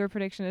said your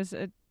prediction is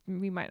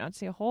we might not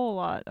see a whole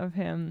lot of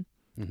him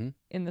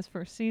in this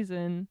first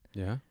season.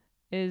 Yeah.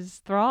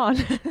 Is Thrawn.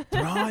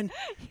 Thrawn?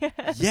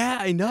 Yes. Yeah,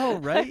 I know,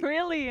 right? I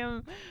really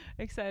am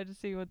excited to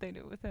see what they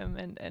do with him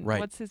and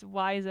right.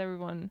 why is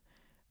everyone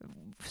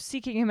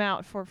seeking him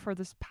out for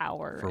this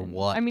power? For and,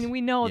 what? I mean,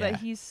 we know that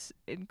he's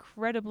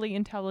incredibly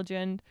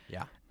intelligent.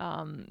 Yeah.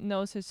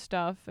 Knows his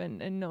stuff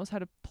and knows how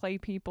to play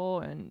people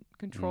and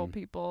control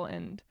people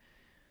and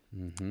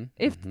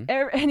if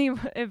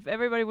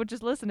everybody would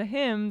just listen to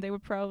him, they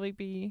would probably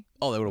be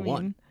they would have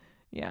won.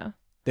 Yeah.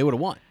 They would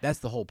have won. That's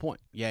the whole point.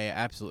 Yeah,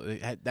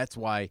 absolutely. That's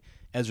why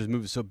Ezra's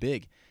move is so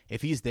big.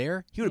 If he's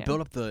there, he would have built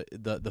up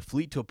the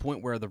fleet to a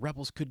point where the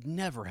rebels could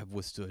never have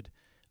withstood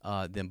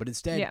them. But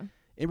instead,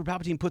 Emperor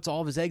Palpatine puts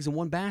all of his eggs in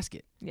one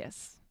basket.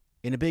 Yes.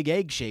 In a big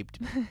egg-shaped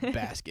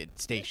basket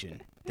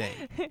station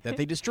thing that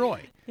they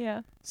destroy.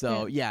 Yeah.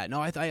 So,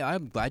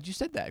 I'm glad you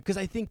said that. Because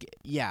I think,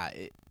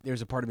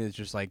 there's a part of me that's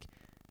just like,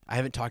 I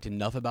haven't talked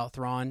enough about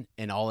Thrawn,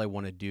 and all I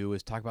want to do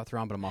is talk about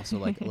Thrawn, but I'm also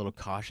like a little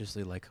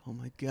cautiously like, oh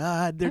my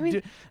God, they're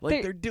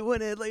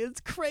doing it. Like,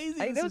 it's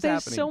crazy. I know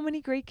there's so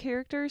many great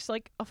characters.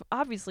 Like,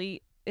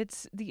 obviously,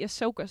 it's the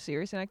Ahsoka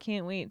series, and I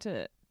can't wait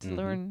to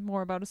learn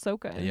more about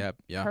Ahsoka and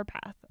her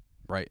path.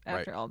 Right.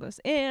 After all this.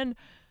 And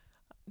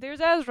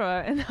there's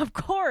Ezra, and of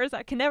course,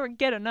 I can never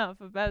get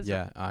enough of Ezra.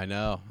 Yeah, I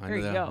know. There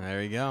you go.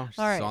 There you go.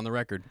 All right. It's on the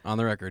record.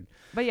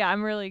 But yeah,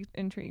 I'm really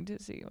intrigued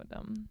to see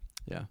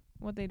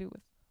what they do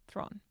with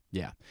Thrawn.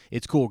 Yeah,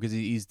 it's cool because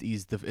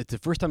it's the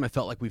first time I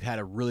felt like we've had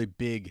a really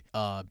big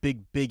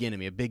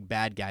enemy, a big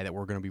bad guy that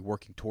we're going to be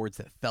working towards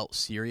that felt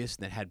serious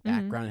and that had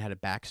background and had a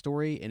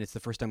backstory, and it's the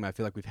first time I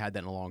feel like we've had that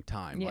in a long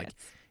time. Yes.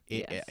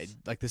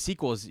 Like the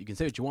sequels, you can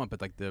say what you want, but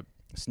like the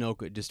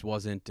Snoke, it just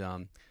wasn't.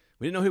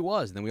 We didn't know who he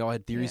was, and then we all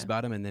had theories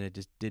about him, and then it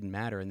just didn't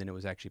matter, and then it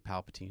was actually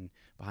Palpatine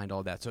behind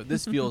all that. So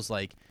this feels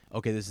like,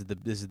 okay, this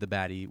is the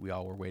baddie we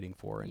all were waiting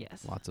for, and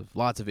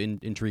lots of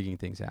intriguing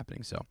things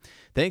happening. So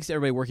thanks to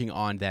everybody working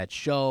on that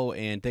show,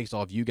 and thanks to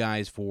all of you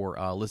guys for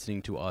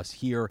listening to us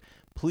here.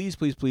 Please,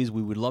 we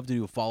would love to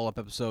do a follow-up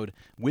episode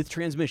with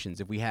transmissions.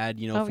 If we had,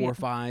 4 or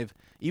 5,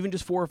 even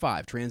just 4 or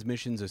 5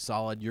 transmissions are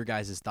solid, your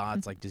guys'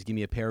 thoughts, like just give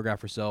me a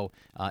paragraph or so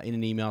in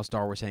an email,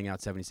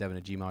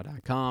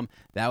 StarWarsHangout77@gmail.com.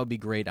 That would be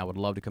great. I would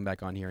love to come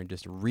back on here and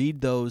just read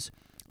those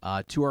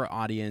to our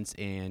audience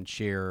and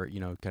share,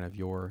 kind of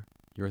your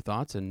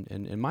thoughts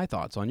and my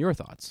thoughts on your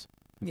thoughts,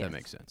 if that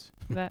makes sense.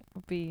 That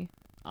would be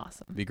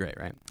awesome. Be great,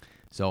 right?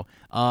 So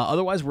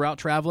otherwise, we're out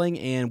traveling,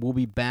 and we'll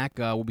be back.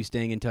 We'll be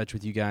staying in touch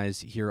with you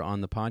guys here on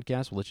the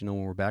podcast. We'll let you know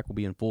when we're back. We'll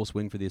be in full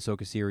swing for the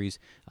Ahsoka series,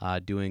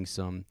 doing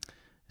some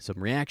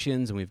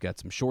reactions, and we've got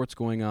some shorts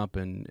going up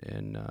and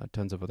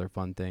tons of other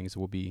fun things.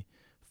 We'll be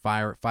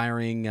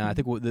firing. I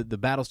think the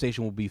battle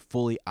station will be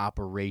fully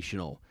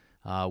operational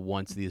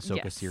once the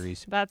Ahsoka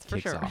series that's for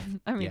kicks sure. off.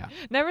 I mean,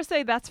 never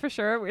say that's for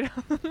sure. We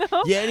don't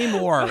know. Yeah,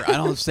 anymore. I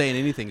don't say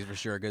anything's for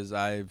sure because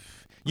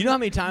you know how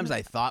many times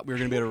I thought we were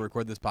going to be able to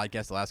record this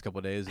podcast the last couple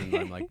of days, and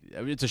I'm like,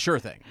 it's a sure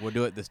thing. We'll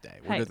do it this day.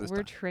 We'll do it this we're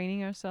time.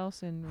 training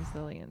ourselves in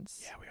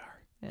resilience. Yeah, we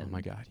are. And oh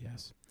my God,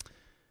 yes,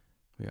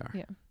 we are.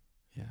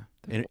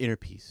 Yeah. Inner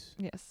peace.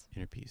 Yes.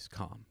 Inner peace,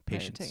 calm,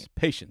 patience, Meditate.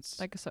 patience.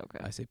 Like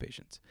Ahsoka. I say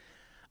patience.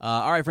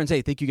 All right, friends.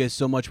 Hey, thank you guys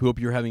so much. We hope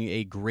you're having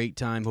a great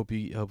time.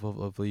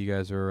 Hopefully you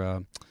guys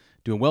are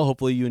doing well.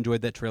 Hopefully you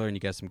enjoyed that trailer and you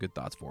got some good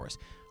thoughts for us.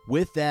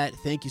 With that,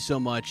 thank you so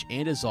much,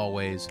 and as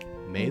always,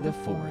 may the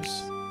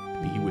Force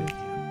be with you.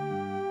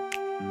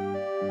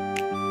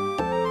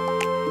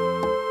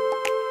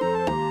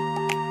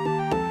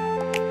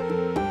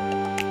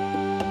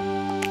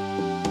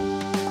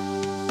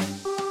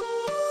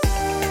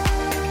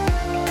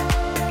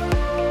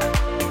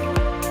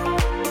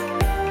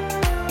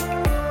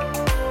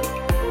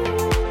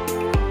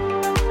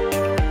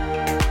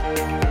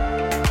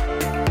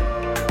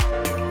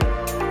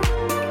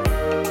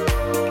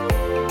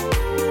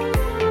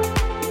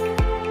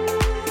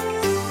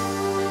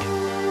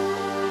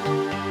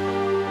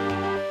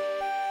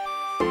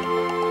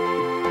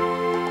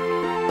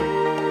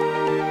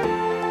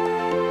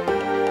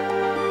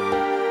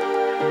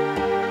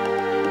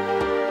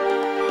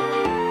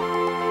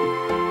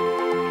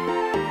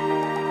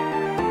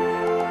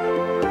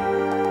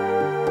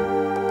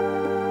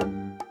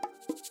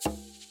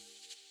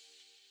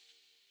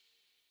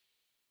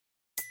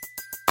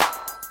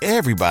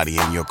 Everybody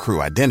in your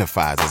crew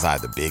identifies as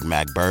either Big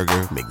Mac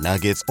Burger,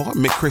 McNuggets, or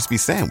McCrispy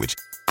Sandwich.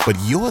 But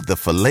you're the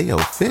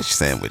Filet-O-Fish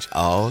Sandwich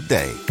all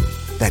day.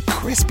 That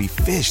crispy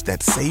fish,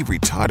 that savory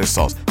tartar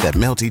sauce, that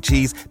melty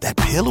cheese, that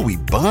pillowy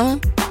bun.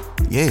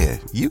 Yeah,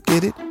 you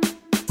get it.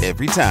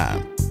 Every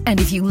time. And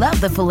if you love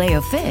the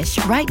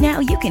Filet-O-Fish, right now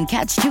you can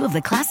catch two of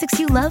the classics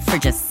you love for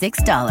just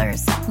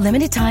 $6.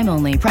 Limited time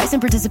only. Price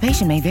and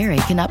participation may vary.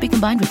 Cannot be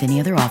combined with any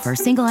other offer.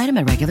 Single item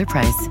at regular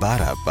price.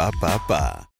 Ba-da-ba-ba-ba.